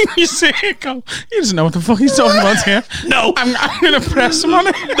I seen you say it go, he doesn't know what the fuck he's talking about here. No. I'm going to press him on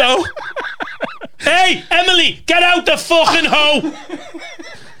it. No. Hey, Emily, get out the fucking hoe.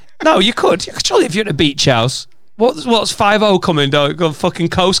 No, you could. Surely if you're at a beach house. What's 5-0 coming? Don't go fucking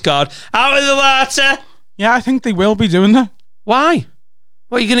Coast Guard. Out of the water. Yeah, I think they will be doing that. Why?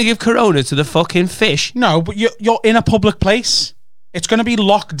 What, are you going to give Corona to the fucking fish? No, but you're in a public place. It's going to be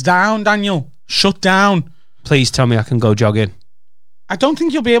locked down, Daniel. Shut down. Please tell me I can go jogging. I don't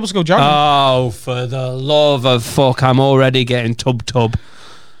think you'll be able to go jogging. Oh, for the love of fuck, I'm already getting tub. Oh,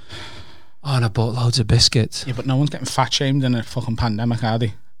 and I bought loads of biscuits. Yeah, but no one's getting fat shamed in a fucking pandemic, are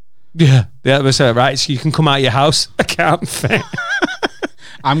they? Yeah, that's it, right? So you can come out of your house. I can't fit.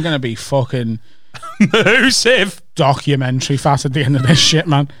 I'm going to be fucking massive documentary fat at the end of this shit,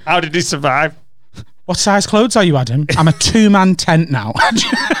 man. How did he survive? What size clothes are you, Adam? I'm a 2-man tent now.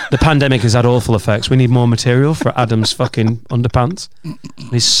 The pandemic has had awful effects. We need more material for Adam's fucking underpants and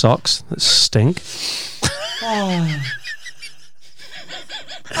his socks that stink. Oh.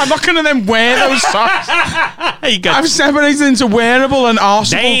 I'm not going to then wear those socks. I've separated into wearable and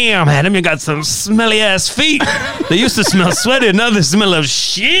arsable. Damn, Adam, you got some smelly ass feet. They used to smell sweaty, now they smell of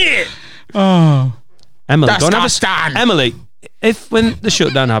shit. Oh, Emily, go and have a stand. Emily, if when the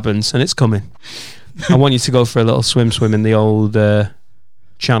shutdown happens and it's coming, I want you to go for a little swim in the old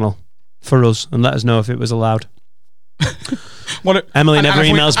channel for us and let us know if it was allowed. Emily never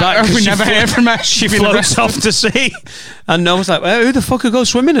emails back. We never hear from her. She floats off to sea, and no one's like, well, "Who the fuck could go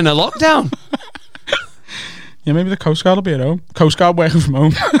swimming in a lockdown?" Yeah, maybe the Coast Guard will be at home. Coast Guard working from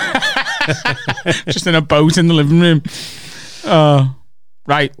home, just in a boat in the living room.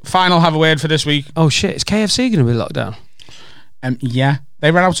 Right, final have a word for this week. Oh shit, is KFC going to be locked down? Yeah, they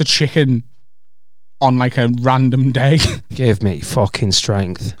ran out of chicken on like a random day. Give me fucking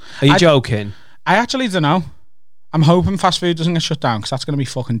strength. Are you joking? I actually don't know. I'm hoping fast food doesn't get shut down because that's going to be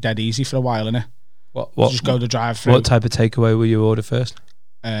fucking dead easy for a while, innit? What? Just go to drive-through. What type of takeaway will you order first?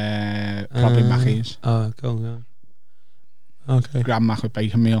 Probably Mackey's. Oh, go on. Okay. Grand Mac with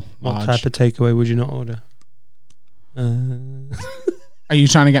bacon meal. What type of takeaway would you not order? Are you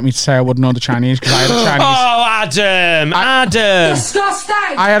trying to get me to say I wouldn't order Chinese? Because I had a Chinese. Oh, Adam!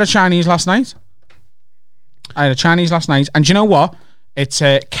 Disgusting! I had a Chinese last night. And do you know what? It's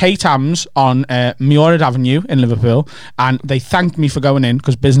Kate Ams on Muirhead Avenue in Liverpool, and they thanked me for going in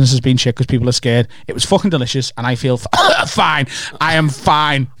because business has been shit because people are scared. It was fucking delicious, and I feel fine. I am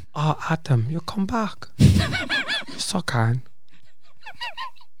fine. Oh, Adam, you'll come back. You're so kind.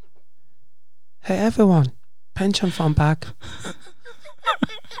 Hey, everyone. Pension fund back.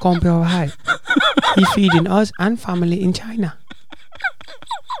 Gonna be alright. He's feeding us and family in China.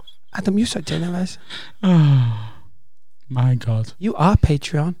 Adam, you're so generous. Oh. My God. You are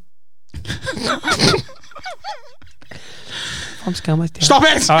Patreon. Stop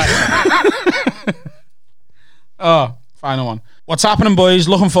it! All right. Oh, final one. What's happening, boys?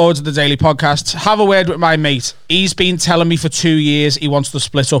 Looking forward to the daily podcast. Have a word with my mate. He's been telling me for 2 years he wants to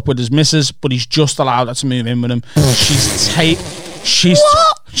split up with his missus, but he's just allowed her to move in with him.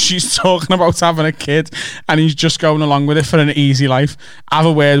 She's talking about having a kid, and he's just going along with it for an easy life. Have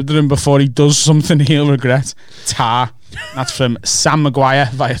a word with him before he does something he'll regret. Tar. That's from Sam Maguire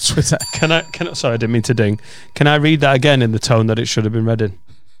via Twitter. Can I? Sorry, I didn't mean to ding. Can I read that again in the tone that it should have been read in?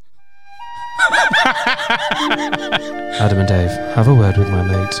 Adam and Dave, have a word with my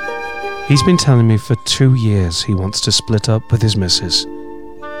mate. He's been telling me for 2 years he wants to split up with his missus,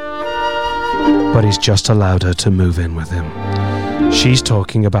 but he's just allowed her to move in with him. She's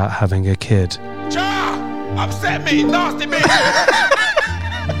talking about having a kid. Upset me, nasty bitch.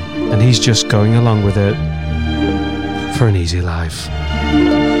 And he's just going along with it for an easy life.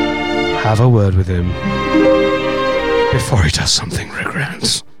 Have a word with him before he does something he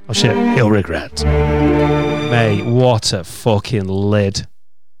regrets. Oh shit, he'll regret. Mate, what a fucking lid.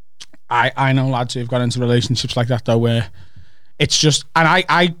 I know lads who've got into relationships like that though, where it's just, and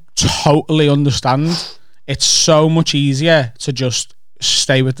I totally understand. It's so much easier to just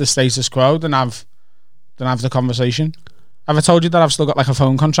stay with the status quo than have the conversation. Have I told you that I've still got like a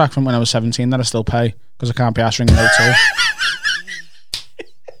phone contract from when I was 17 that I still pay because I can't be asked ringing O2?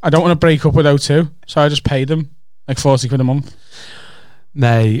 I don't want to break up with O2, so I just pay them like 40 quid a month.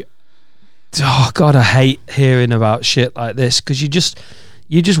 Mate, oh God, I hate hearing about shit like this because you just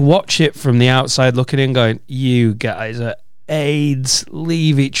watch it from the outside looking in going, you guys are AIDS,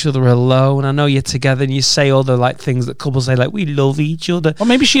 leave each other alone. I know you're together and you say all the like things that couples say, like we love each other. Or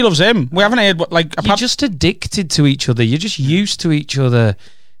maybe she loves him. We haven't heard what, like, you're just addicted to each other. You're just used to each other.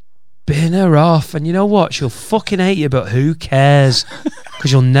 Bin her off, and you know what? She'll fucking hate you, but who cares?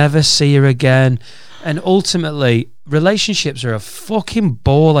 Because you'll never see her again. And ultimately, relationships are a fucking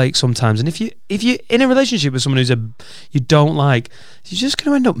ball ache sometimes. And if you're in a relationship with someone you don't like, you're just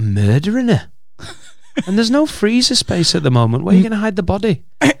going to end up murdering her. And there's no freezer space at the moment. Where are you going to hide the body?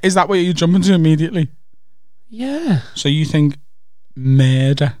 Is that what you jump into immediately? Yeah. So you think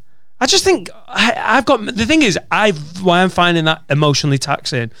murder? I just think I've got. The thing is, why I'm finding that emotionally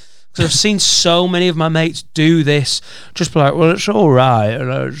taxing. Because I've seen so many of my mates do this, just be like, well, it's all right,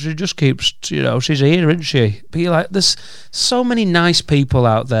 and she just keeps, she's here, isn't she? But you're like, there's so many nice people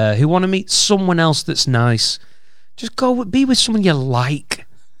out there who want to meet someone else that's nice. Just go be with someone you like.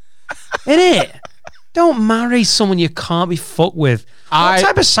 Innit? Don't marry someone you can't be fucked with. What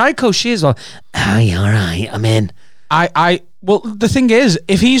type of psycho she is? Like, you're all right, I'm in. Well, the thing is,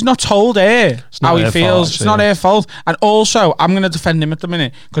 if he's not told her how he feels, it's not her fault. And also, I'm going to defend him at the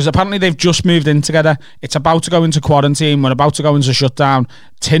minute because apparently they've just moved in together. It's about to go into quarantine. We're about to go into shutdown.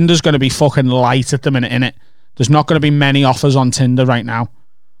 Tinder's going to be fucking light at the minute, innit? There's not going to be many offers on Tinder right now.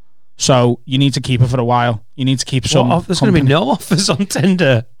 So you need to keep her for a while. You need to keep some. There's going to be no offers on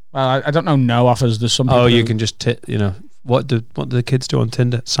Tinder. Well, I don't know. No offers. There's some. Oh, you can just What do the kids do on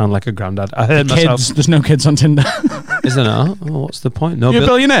Tinder? Sound like a granddad. I heard myself. There's no kids on Tinder. Is there not? Oh, what's the point? No, you're a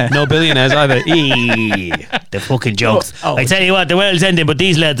billionaire. No billionaires either. The fucking jokes. I tell you what, the world's ending, but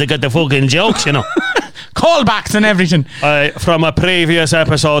these lads have got the fucking jokes, Callbacks and everything. From a previous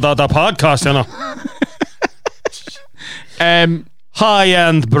episode of the podcast,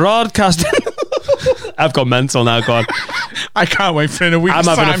 High-end broadcasting. I've got mental now, go on. I can't wait for in a week's I'm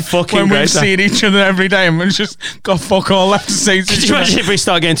having time a fucking when great we've time. seen each other every day and we've just got fuck all left to say to Could each you other. imagine if we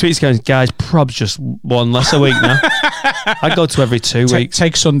start getting tweets going, guys, prob's just one less a week now? I'd go to every 2 weeks.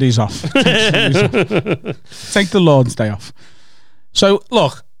 Take Sundays off. Take the Lord's Day off. So,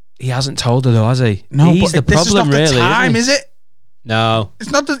 look. He hasn't told her though, has he? No, He's but the this problem, is not really. the time, isn't is he? it? No.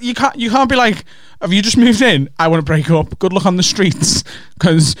 It's not that you can't be like, have you just moved in? I want to break up. Good luck on the streets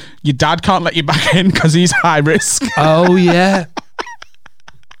because your dad can't let you back in because he's high risk. Oh, yeah.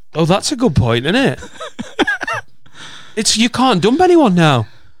 Oh, that's a good point, isn't it? You can't dump anyone now.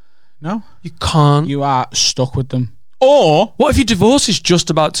 No. You can't. You are stuck with them. Or what if your divorce is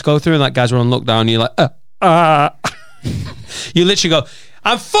just about to go through and that guy's on lockdown and you're like, you literally go,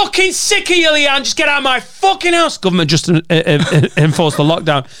 I'm fucking sick of you, Leanne. Just get out of my fucking house. Government just enforced the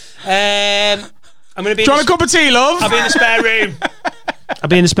lockdown. I'm going to be. Do you want a cup of tea, love? I'll be in the spare room. I'll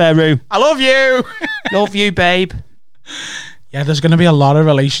be in the spare room. I love you. Love you, babe. Yeah, there's going to be a lot of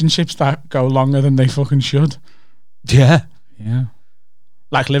relationships that go longer than they fucking should. Yeah. Yeah.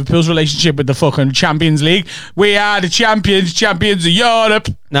 Like Liverpool's relationship with the fucking Champions League. We are the champions of Europe.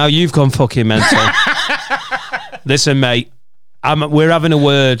 Now you've gone fucking mental. Listen, mate. We're having a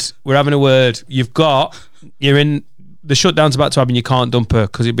word. You're in. The shutdown's about to happen. You can't dump her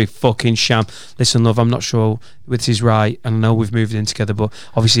because it'd be fucking sham. Listen, love, I'm not sure this is right, and I know we've moved in together, but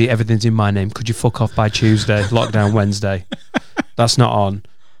obviously everything's in my name. Could you fuck off by Tuesday? Lockdown Wednesday. That's not on.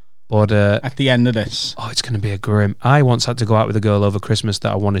 But at the end of this, it's going to be a grim. I once had to go out with a girl over Christmas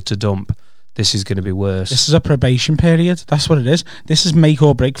that I wanted to dump. This is going to be worse. This is a probation period. That's what it is. This is make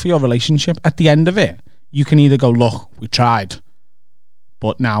or break for your relationship. At the end of it, you can either go, look, we tried,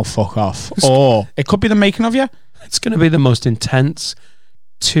 but now fuck off. Or it could be the making of you. It's going to be the most intense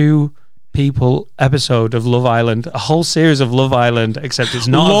 2 people episode of Love Island. A whole series of Love Island, except it's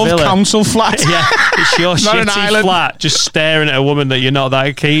not Love a villa. Council flat. Yeah, it's your Not an shitty island. flat just staring at a woman that you're not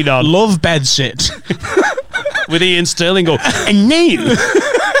that keen on. Love bedsit. With Ian Sterling go, and now,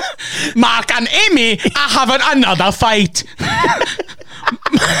 Mark and Amy are having another fight.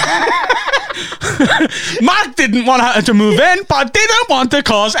 Mark didn't want her to move in, but didn't want to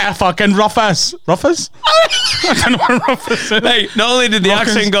cause a fucking ruffus. Ruffus? I don't know what ruffus is. Hey, not only did the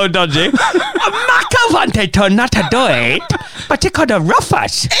accent go dodgy, Mark wanted to not to do it, but he could have rough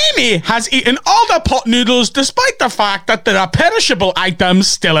us. Amy has eaten all the pot noodles despite the fact that there are perishable items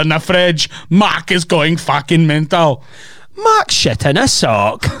still in the fridge. Mark is going fucking mental. Mark shit in a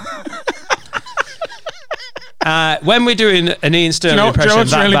sock. When we're doing an Ian Sterling impression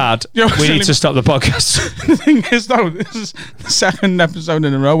that bad, we need to stop the podcast. The thing is, though, this is the second episode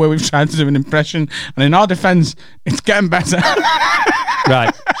in a row where we've tried to do an impression, and in our defence, it's getting better.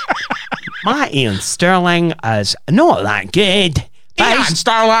 Right. My Ian Sterling is not that good. Ian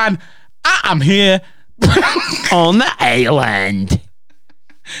Sterling, I am here on the island.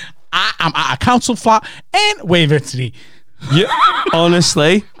 I am at a council flat in Wavertree. Yeah,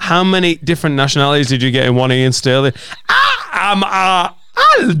 honestly, how many different nationalities did you get in one Ian Sterling? I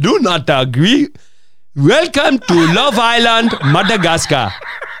do not agree. Welcome to Love Island, Madagascar.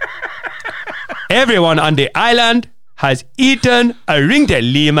 Everyone on the island has eaten a ring de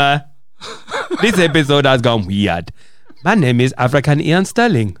lima. This episode has gone weird. My name is African Ian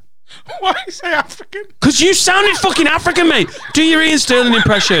Sterling. Why say African? Because you sounded fucking African, mate. Do your Ian Sterling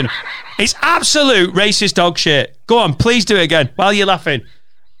impression. It's absolute racist dog shit. Go on, please do it again while you're laughing.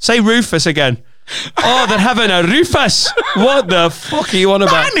 Say Rufus again. Oh, they're having a Rufus. What the fuck are you on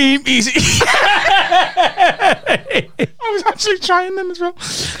about? My name is... I was actually trying them as well.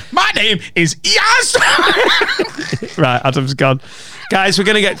 My name is Ian. Right, Adam's gone. Guys, we're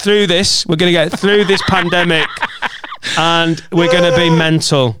going to get through this. We're going to get through this pandemic. And we're going to be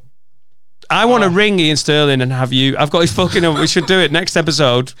mental. I want to ring Ian Sterling and have you. I've got his fucking number. We should do it next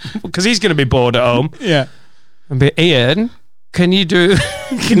episode because he's going to be bored at home. Yeah. And be, Ian, can you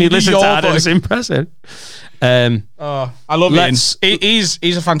listen to Adam's impression? I love Ian.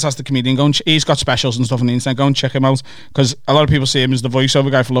 He's a fantastic comedian. He's got specials and stuff on the internet. Go and check him out because a lot of people see him as the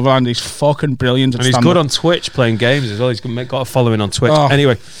voiceover guy for Love Island. He's fucking brilliant. And he's good on Twitch playing games as well. He's got a following on Twitch.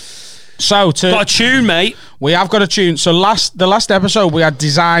 Anyway. So got a tune, mate. We have got a tune. So the last episode we had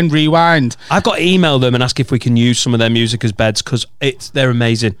Design Rewind. I've got to email them and ask if we can use some of their music as beds because they're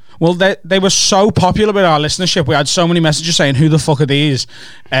amazing. Well, they were so popular with our listenership. We had so many messages saying, who the fuck are these?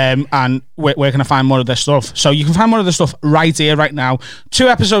 And where can I find more of their stuff? So you can find more of their stuff right here, right now. 2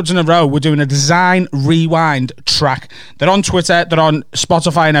 episodes in a row, we're doing a Design Rewind track. They're on Twitter, they're on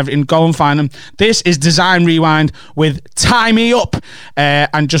Spotify and everything. Go and find them. This is Design Rewind with Tie Me Up.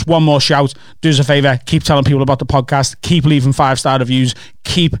 And just one more shout. Do us a favour, keep telling people about the podcast. Keep leaving 5-star reviews.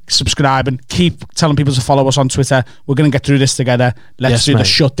 Keep subscribing. Keep telling people to follow us on Twitter. We're going to get through this together. Let's do the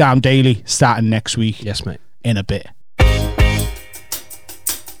Shutdown Daily starting next week. Yes, mate. In a bit.